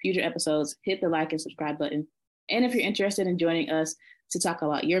about future episodes, hit the like and subscribe button. And if you're interested in joining us to talk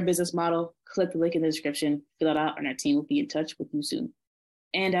about your business model, click the link in the description, fill it out, and our team will be in touch with you soon.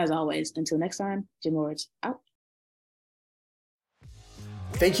 And as always, until next time, Gym Lords out.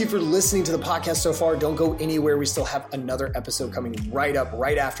 Thank you for listening to the podcast so far. Don't go anywhere. We still have another episode coming right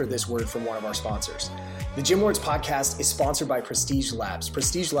after this word from one of our sponsors. The Gym Lords podcast is sponsored by Prestige Labs.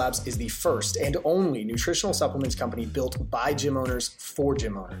 Prestige Labs is the first and only nutritional supplements company built by gym owners for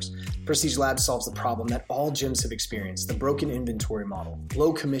gym owners. Prestige Labs solves the problem that all gyms have experienced: the broken inventory model,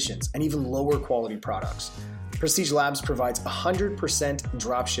 low commissions, and even lower quality products. Prestige Labs provides 100%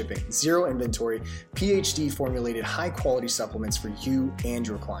 drop shipping, zero inventory, PhD formulated high quality supplements for you and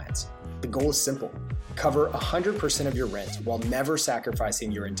your clients. The goal is simple: cover 100% of your rent while never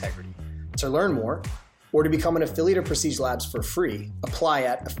sacrificing your integrity. To learn more, or to become an affiliate of Prestige Labs for free, apply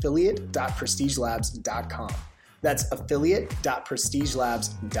at affiliate.prestigelabs.com. That's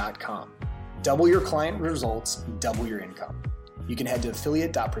affiliate.prestigelabs.com. Double your client results, double your income. You can head to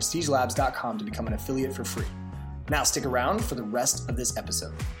affiliate.prestigelabs.com to become an affiliate for free. Now stick around for the rest of this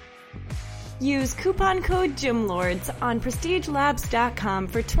episode. Use coupon code GYMLORDS on prestigelabs.com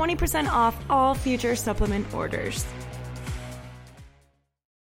for 20% off all future supplement orders.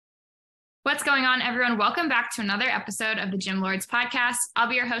 What's going on, everyone? Welcome back to another episode of the Gym Lords podcast. I'll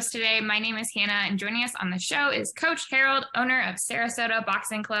be your host today. My name is Hannah, and joining us on the show is Coach Harold, owner of Sarasota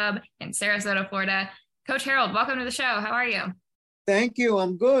Boxing Club in Sarasota, Florida. Coach Harold, welcome to the show. How are you? Thank you.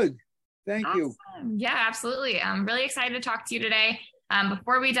 I'm good. Thank you. Yeah, absolutely. I'm really excited to talk to you today.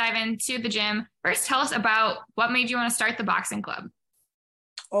 Before we dive into the gym, first tell us about what made you want to start the boxing club.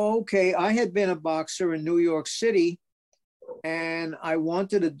 Okay. I had been a boxer in New York City, and I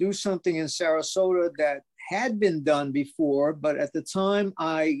wanted to do something in Sarasota that had been done before, but at the time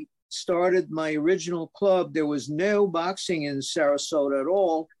I started my original club, there was no boxing in Sarasota at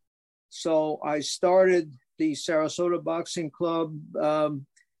all. So I started the Sarasota Boxing Club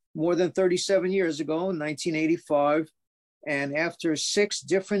more than 37 years ago, in 1985. And after 6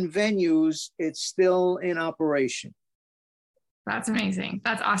 different venues, it's still in operation. That's amazing.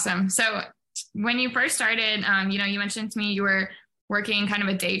 That's awesome. So when you first started, you mentioned to me you were working kind of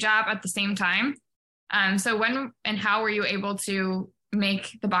a day job at the same time. So when and how were you able to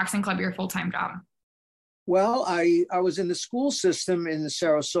make the boxing club your full-time job? Well, I was in the school system in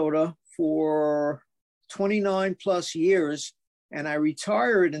Sarasota for 29 plus years, and I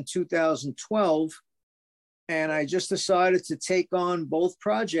retired in 2012. And I just decided to take on both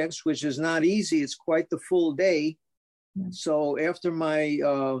projects, which is not easy. It's quite the full day. So after my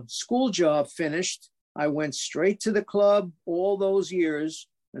school job finished, I went straight to the club all those years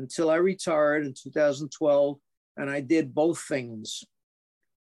until I retired in 2012, and I did both things.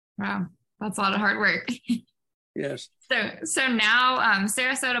 Wow, that's a lot of hard work. Yes. So now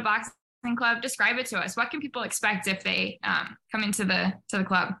Sarasota Boxing Club, describe it to us. What can people expect if they come into the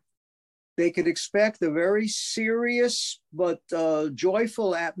club? They could expect a very serious but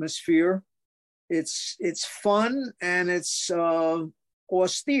joyful atmosphere. It's fun and it's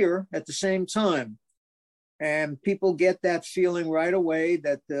austere at the same time. And people get that feeling right away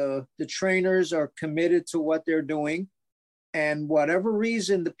that the trainers are committed to what they're doing. And whatever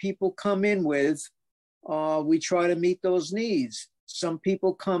reason the people come in with, we try to meet those needs. Some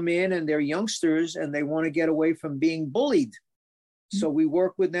people come in and they're youngsters and they want to get away from being bullied. So we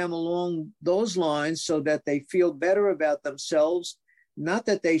work with them along those lines so that they feel better about themselves. Not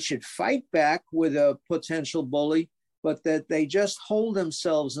that they should fight back with a potential bully, but that they just hold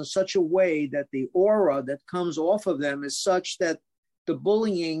themselves in such a way that the aura that comes off of them is such that the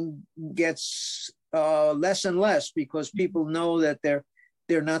bullying gets less and less, because people know that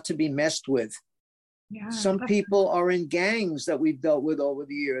they're not to be messed with. Yeah. Some people are in gangs that we've dealt with over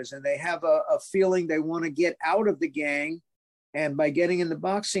the years, and they have a feeling they want to get out of the gang. And by getting in the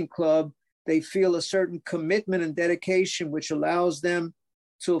boxing club, they feel a certain commitment and dedication, which allows them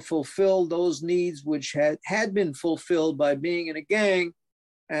to fulfill those needs which had been fulfilled by being in a gang,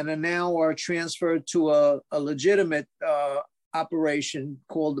 and now are transferred to a legitimate operation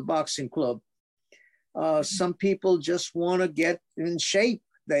called the boxing club. Some people just want to get in shape.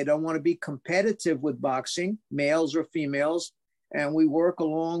 They don't want to be competitive with boxing, males or females. And we work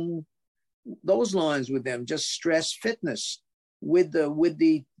along those lines with them, just stress fitness with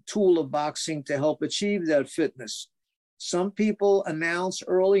the tool of boxing to help achieve that fitness. Some people announce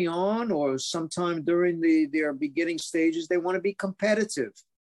early on or sometime during their beginning stages, they want to be competitive.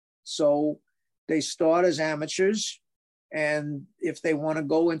 So they start as amateurs, and if they want to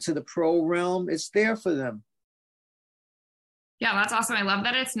go into the pro realm, it's there for them. Yeah, that's awesome. I love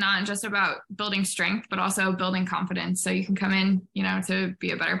that it's not just about building strength, but also building confidence. So you can come in, to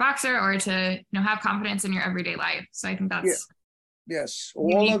be a better boxer or to, have confidence in your everyday life. So I think that's yes,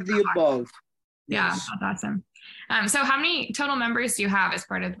 all of the above. Yeah, Yes. that's awesome. So how many total members do you have as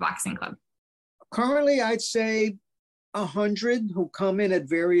part of the boxing club? Currently, I'd say 100 who come in at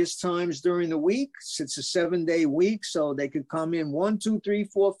various times during the week. It's a 7-day week, so they could come in 1, 2, 3,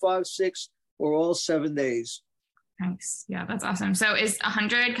 4, 5, 6, or all 7 days. Nice. Yeah, that's awesome. So is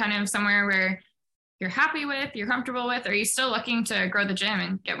 100 kind of somewhere where you're happy with, you're comfortable with, or are you still looking to grow the gym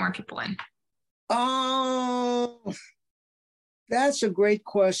and get more people in? Oh, that's a great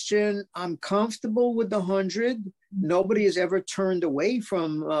question. I'm comfortable with the 100. Nobody has ever turned away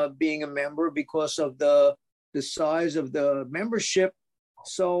from being a member because of the size of the membership.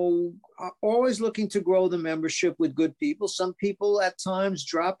 So always looking to grow the membership with good people. Some people at times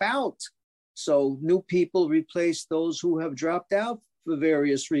drop out. So new people replace those who have dropped out for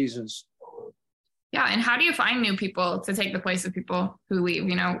various reasons. Yeah. And how do you find new people to take the place of people who leave?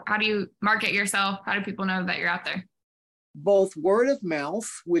 How do you market yourself? How do people know that you're out there? Both word of mouth,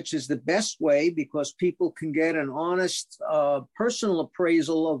 which is the best way because people can get an honest personal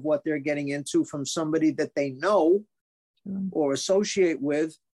appraisal of what they're getting into from somebody that they know or associate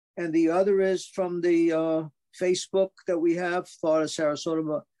with. And the other is from the Facebook that we have, Florida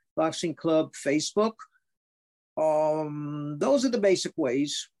Sarasota Boxing Club Facebook. Those are the basic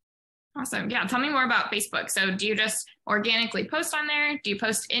ways. Awesome. Yeah. Tell me more about Facebook. So do you just organically post on there? Do you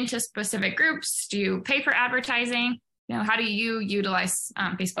post into specific groups? Do you pay for advertising? How do you utilize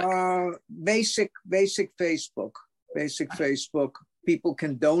Facebook? Basic Facebook. Facebook. People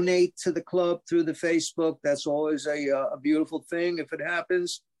can donate to the club through the Facebook. That's always a beautiful thing if it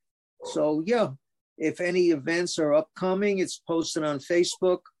happens. So yeah, if any events are upcoming, it's posted on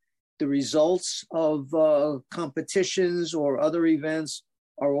Facebook. The results of competitions or other events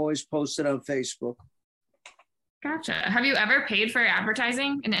are always posted on Facebook. Gotcha. Have you ever paid for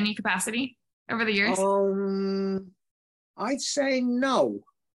advertising in any capacity over the years? I'd say no.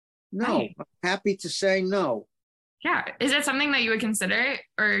 Right. I'm happy to say no. Yeah. Is it something that you would consider,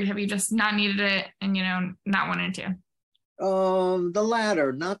 or have you just not needed it and, not wanted to? The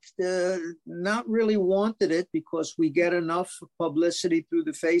latter, not really wanted it because we get enough publicity through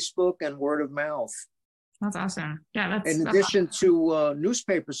the Facebook and word of mouth. That's awesome. Yeah. In addition to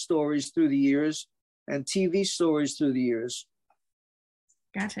newspaper stories through the years and TV stories through the years.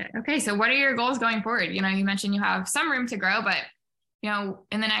 Gotcha. Okay. So what are your goals going forward? You mentioned you have some room to grow, but,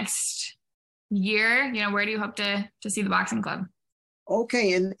 in the next year, where do you hope to see the boxing club?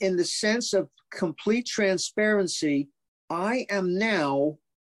 Okay. In the sense of complete transparency, I am now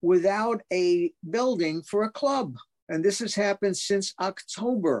without a building for a club. And this has happened since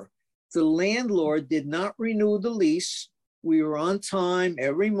October. The landlord did not renew the lease. We were on time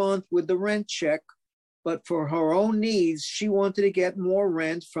every month with the rent check. But for her own needs, she wanted to get more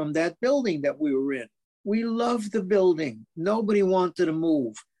rent from that building that we were in. We loved the building. Nobody wanted to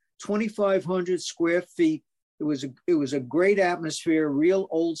move. 2,500 square feet. It was a great atmosphere, real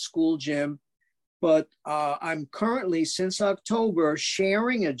old school gym. But I'm currently, since October,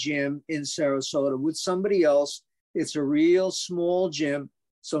 sharing a gym in Sarasota with somebody else. It's a real small gym.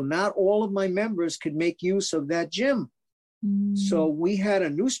 So not all of my members could make use of that gym. So we had a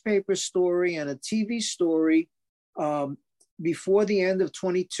newspaper story and a TV story before the end of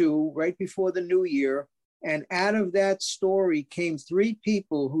 22, right before the new year, And out of that story came 3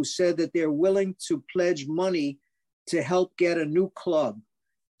 people who said that they're willing to pledge money to help get a new club.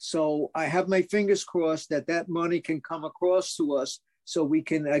 So I have my fingers crossed that that money can come across to us so we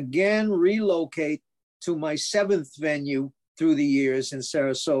can again relocate to my 7th venue through the years in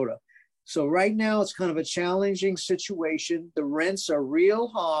Sarasota. So right now it's kind of a challenging situation. The rents are real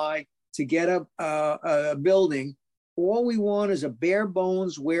high to get a building. All we want is a bare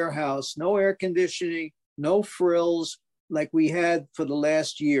bones warehouse, no air conditioning, no frills like we had for the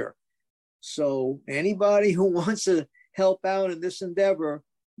last year. So anybody who wants to help out in this endeavor,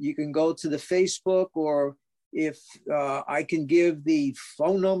 you can go to the Facebook, or if I can give the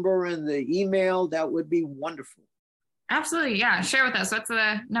phone number and the email, that would be wonderful. Absolutely. Yeah. Share with us. What's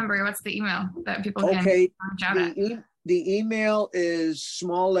the number? What's the email that people can reach out at? The email is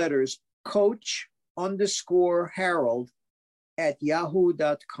small letters,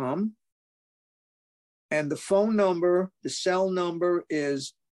 coach_Harold@yahoo.com. And the phone number, the cell number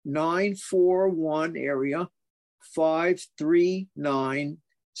is 941 area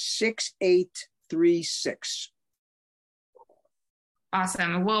 539-6836.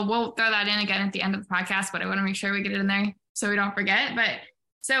 Awesome. We'll throw that in again at the end of the podcast, but I want to make sure we get it in there so we don't forget. But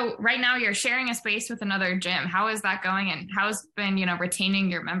so right now you're sharing a space with another gym. How is that going? And how's been,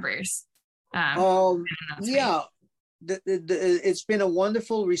 retaining your members? Yeah, it's been a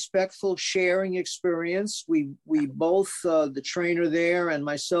wonderful, respectful sharing experience. We both, the trainer there and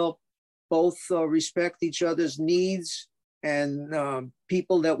myself, both respect each other's needs and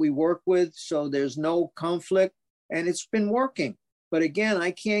people that we work with. So there's no conflict, and it's been working. But again,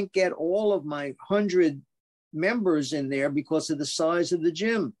 I can't get all of my 100 members in there because of the size of the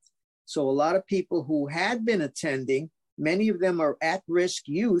gym. So a lot of people who had been attending, many of them are at-risk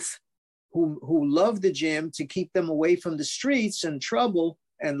youth who love the gym to keep them away from the streets and trouble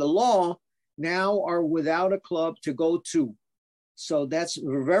and the law, now are without a club to go to. So that's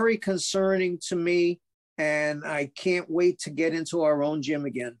very concerning to me, and I can't wait to get into our own gym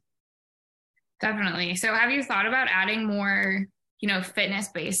again. Definitely. So have you thought about adding more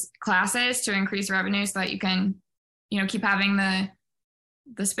fitness-based classes to increase revenue so that you can, keep having the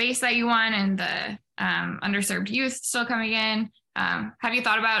space that you want and the underserved youth still coming in? Have you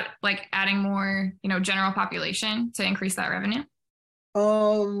thought about adding more, general population to increase that revenue?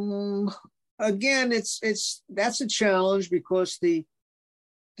 Again, that's a challenge because the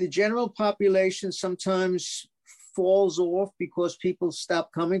general population sometimes falls off because people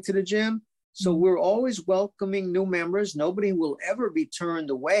stop coming to the gym. So we're always welcoming new members. Nobody will ever be turned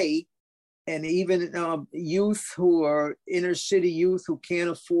away. And even youth who are inner city youth who can't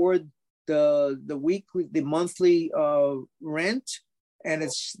afford the monthly rent. And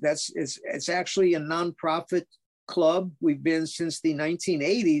it's actually a nonprofit club. We've been since the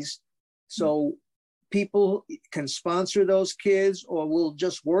 1980s. So people can sponsor those kids, or we'll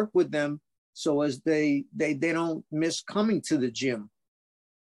just work with them so as they don't miss coming to the gym.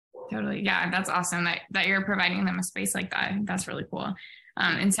 Totally. Yeah, that's awesome that you're providing them a space like that. That's really cool.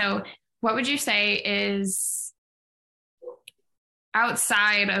 And so what would you say is,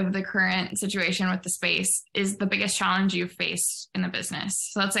 outside of the current situation with the space, is the biggest challenge you've faced in the business?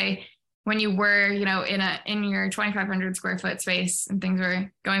 So let's say when you were, in your 2,500 square foot space and things were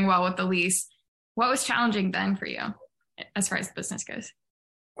going well with the lease, what was challenging then for you as far as the business goes?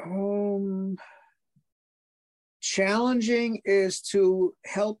 Challenging is to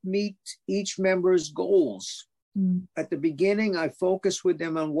help meet each member's goals. At the beginning, I focus with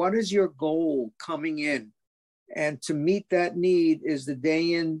them on what is your goal coming in, and to meet that need is the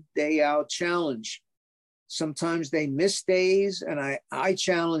day in, day out challenge. Sometimes they miss days, and I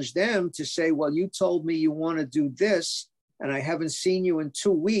challenge them to say, well, you told me you want to do this, and I haven't seen you in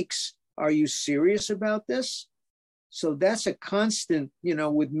 2 weeks. Are you serious about this? So that's a constant,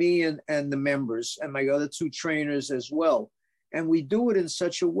 with me and the members and my other 2 trainers as well. And we do it in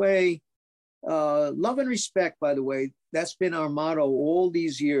such a way, love and respect, by the way, that's been our motto all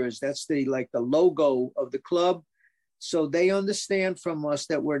these years. That's the logo of the club. So they understand from us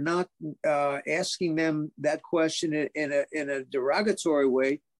that we're not asking them that question in a derogatory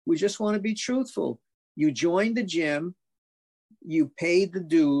way. We just want to be truthful. You joined the gym, you paid the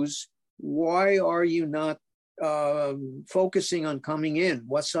dues. Why are you not focusing on coming in?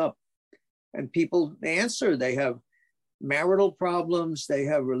 What's up? And people answer. They have marital problems. They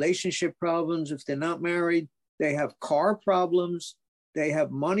have relationship problems if they're not married. They have car problems. They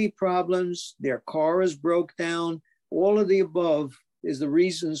have money problems. Their car is broke down. All of the above is the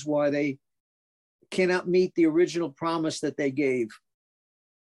reasons why they cannot meet the original promise that they gave.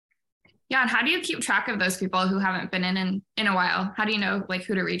 Yeah. And how do you keep track of those people who haven't been in a while? How do you know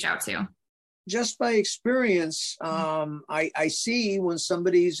who to reach out to? just by experience, I see when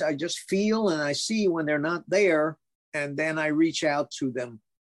I just feel, and I see when they're not there, and then I reach out to them.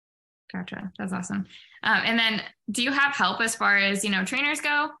 Gotcha. That's awesome. And then do you have help as far as, trainers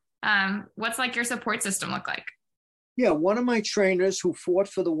go? What's like your support system look like? Yeah, one of my trainers who fought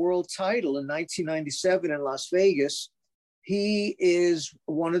for the world title in 1997 in Las Vegas, he is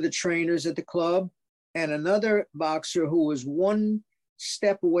one of the trainers at the club. And another boxer who was one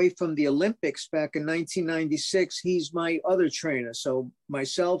step away from the Olympics back in 1996, he's my other trainer. So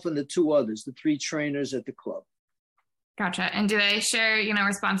myself and the two others, the three trainers at the club. Gotcha. And do they share,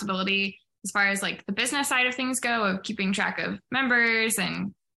 responsibility as far as like the business side of things go, of keeping track of members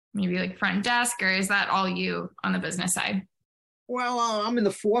and maybe like front desk, or is that all you on the business side? Well, I'm in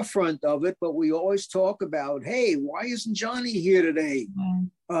the forefront of it, but we always talk about, hey, why isn't Johnny here today?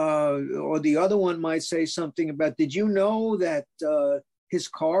 Or the other one might say something about, did you know that his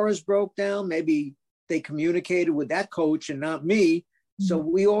car is broke down? Maybe they communicated with that coach and not me. So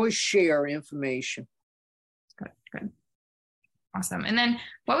we always share information. Good. Awesome. And then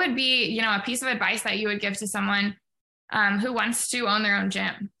what would be, a piece of advice that you would give to someone who wants to own their own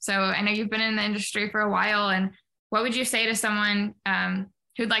gym? So I know you've been in the industry for a while, and what would you say to someone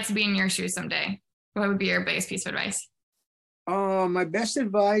who'd like to be in your shoes someday? What would be your biggest piece of advice? My best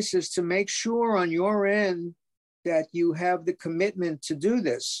advice is to make sure on your end that you have the commitment to do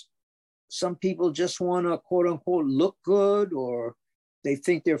this. Some people just want to, quote unquote, look good, or they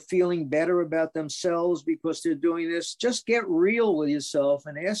think they're feeling better about themselves because they're doing this. Just get real with yourself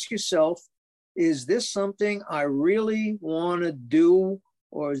and ask yourself, is this something I really want to do,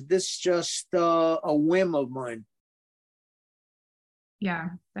 or is this just a whim of mine? Yeah,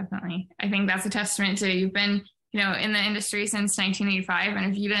 definitely. I think that's a testament to you've been, in the industry since 1985.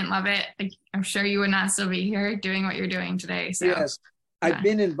 And if you didn't love it, I'm sure you would not still be here doing what you're doing today. So yes, I've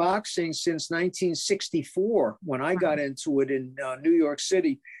been in boxing since 1964 when I got into it in New York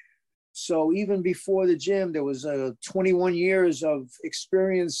City. So even before the gym, there was 21 years of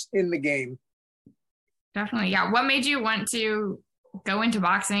experience in the game. Definitely. Yeah. What made you want to go into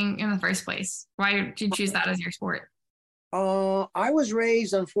boxing in the first place? Why did you choose that as your sport? I was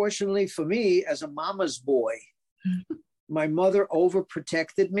raised, unfortunately for me, as a mama's boy. My mother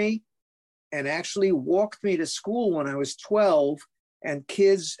overprotected me and actually walked me to school when I was 12, and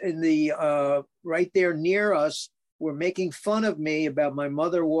kids in the right there near us were making fun of me about my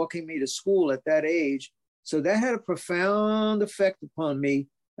mother walking me to school at that age. So that had a profound effect upon me.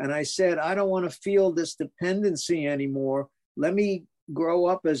 And I said, I don't want to feel this dependency anymore. Let me grow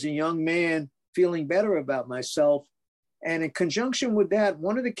up as a young man feeling better about myself. And in conjunction with that,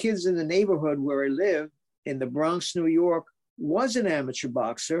 one of the kids in the neighborhood where I lived in the Bronx, New York, was an amateur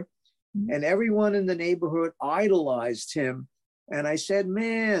boxer. And everyone in the neighborhood idolized him. And I said,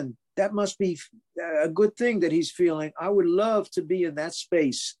 man, that must be a good thing that he's feeling. I would love to be in that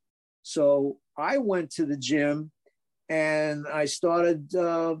space. So I went to the gym and I started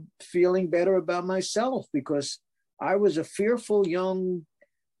feeling better about myself, because I was a fearful young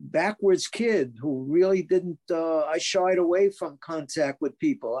backwards kid who really didn't, I shied away from contact with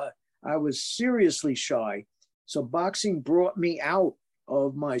people. I was seriously shy. So boxing brought me out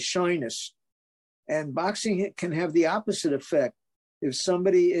of my shyness. And boxing can have the opposite effect. If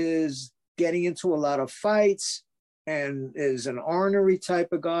somebody is getting into a lot of fights and is an ornery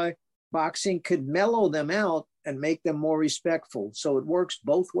type of guy, boxing could mellow them out and make them more respectful. So it works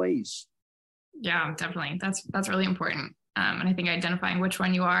both ways. Yeah, definitely. That's really important. And I think identifying which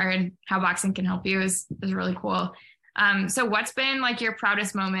one you are and how boxing can help you is really cool. So what's been like your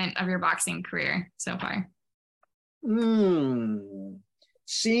proudest moment of your boxing career so far?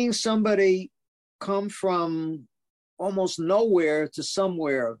 Seeing somebody come from almost nowhere to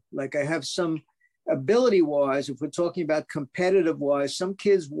somewhere. Like I have some ability-wise, if we're talking about competitive-wise, some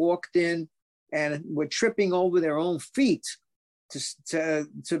kids walked in and were tripping over their own feet, to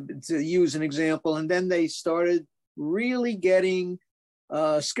use an example, and then they started really getting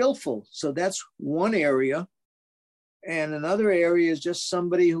skillful. So that's one area. And another area is just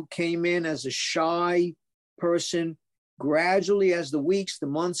somebody who came in as a shy person. Gradually, as the weeks, the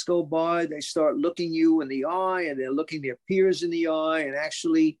months go by, they start looking you in the eye, and they're looking their peers in the eye, and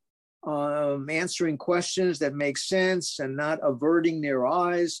actually answering questions that make sense and not averting their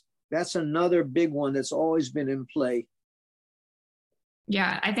eyes. That's another big one that's always been in play.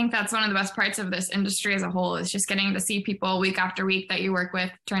 Yeah, I think that's one of the best parts of this industry as a whole, is just getting to see people week after week that you work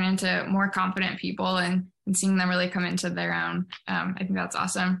with turn into more confident people and seeing them really come into their own. I think that's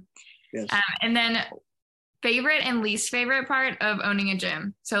awesome. Yes. And then favorite and least favorite part of owning a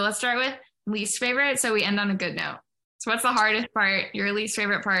gym. So let's start with least favorite, so we end on a good note. So what's the hardest part, your least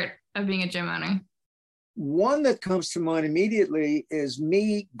favorite part of being a gym owner? One that comes to mind immediately is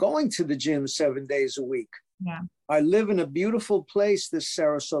me going to the gym 7 days a week. Yeah. I live in a beautiful place, this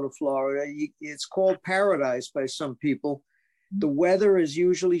Sarasota, Florida. It's called paradise by some people. The weather is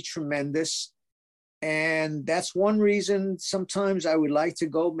usually tremendous. And that's one reason sometimes I would like to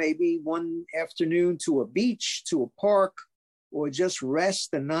go maybe one afternoon to a beach, to a park, or just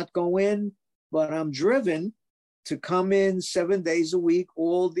rest and not go in. But I'm driven to come in 7 days a week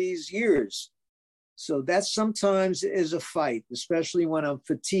all these years. So that sometimes is a fight, especially when I'm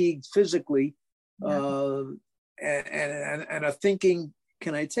fatigued physically. Yeah. And I'm thinking,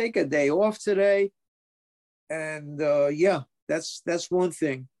 can I take a day off today? And that's one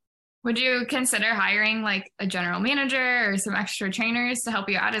thing. Would you consider hiring like a general manager or some extra trainers to help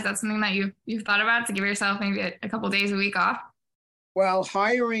you out? Is that something that you've thought about, to give yourself maybe a couple of days a week off? Well,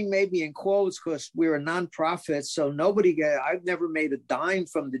 hiring maybe in quotes, because we're a nonprofit, so I've never made a dime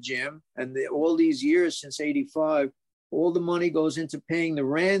from the gym. And all these years since 85, all the money goes into paying the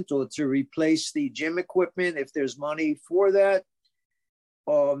rent or to replace the gym equipment if there's money for that.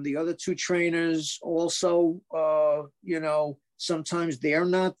 The other two trainers also, sometimes they're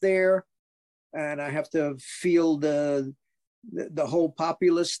not there, and I have to feel the whole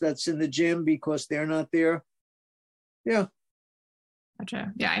populace that's in the gym because they're not there. Yeah.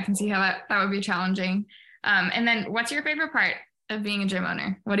 Gotcha. Yeah, I can see how that would be challenging. And then what's your favorite part of being a gym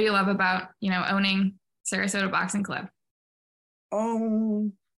owner? What do you love about, owning Sarasota Boxing Club?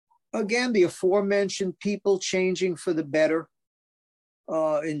 Again, the aforementioned people changing for the better,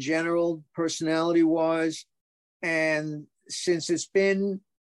 in general, personality-wise. And since it's been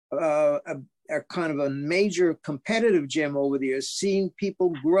a kind of a major competitive gym over the years, seeing people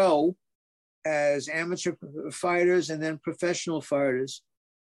grow as amateur fighters and then professional fighters.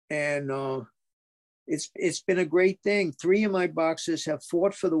 And it's been a great thing. 3 of my boxers have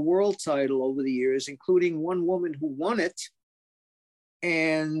fought for the world title over the years, including one woman who won it.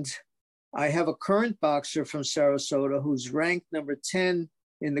 And I have a current boxer from Sarasota who's ranked number 10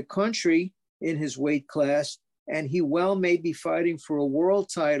 in the country in his weight class. And he may be fighting for a world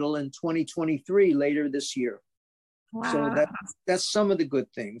title in 2023 later this year. Wow. So that's some of the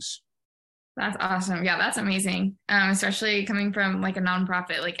good things. That's awesome. Yeah, that's amazing. Especially coming from like a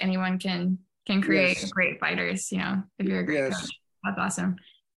nonprofit, like anyone can create great fighters, if you're a great coach. That's awesome.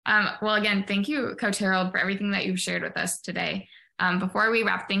 Well, again, thank you, Coach Harold, for everything that you've shared with us today. Before we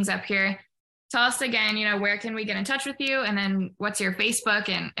wrap things up here, tell us again, where can we get in touch with you? And then what's your Facebook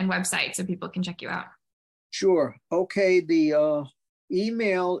and website so people can check you out? Sure. Okay. The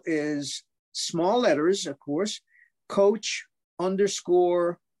email is small letters, of course,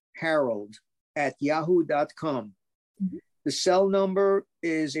 coach_Harold @yahoo.com. Mm-hmm. The cell number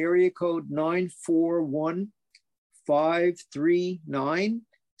is area code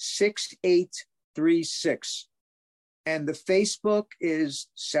 941-539-6836. And the Facebook is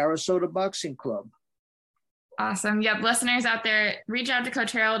Sarasota Boxing Club. Awesome. Yep. Listeners out there, reach out to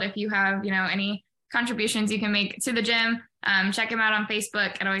Coach Harold if you have, any contributions you can make to the gym. Check him out on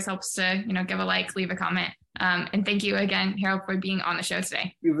Facebook. It always helps to, give a like, leave a comment. And thank you again, Harold, for being on the show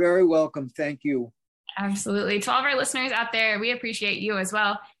today. You're very welcome. Thank you. Absolutely. To all of our listeners out there, we appreciate you as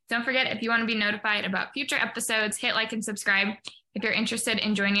well. Don't forget, if you want to be notified about future episodes, hit like and subscribe. If you're interested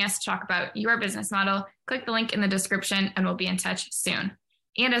in joining us to talk about your business model, click the link in the description and we'll be in touch soon.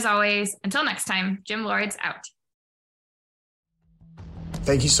 And as always, until next time, Gym Lords out.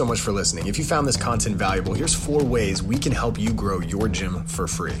 Thank you so much for listening. If you found this content valuable, here's 4 ways we can help you grow your gym for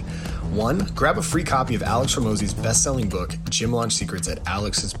free. 1, grab a free copy of Alex Hormozi's best-selling book, Gym Launch Secrets, at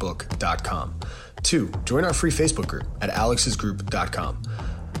alexsbook.com. 2, join our free Facebook group at alexsgroup.com.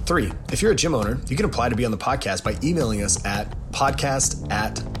 3, if you're a gym owner, you can apply to be on the podcast by emailing us at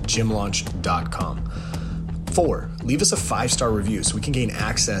podcast@gymlaunch.com. 4, leave us a 5-star review so we can gain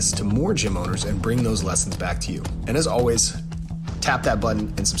access to more gym owners and bring those lessons back to you. And as always, tap that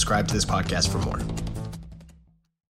button and subscribe to this podcast for more.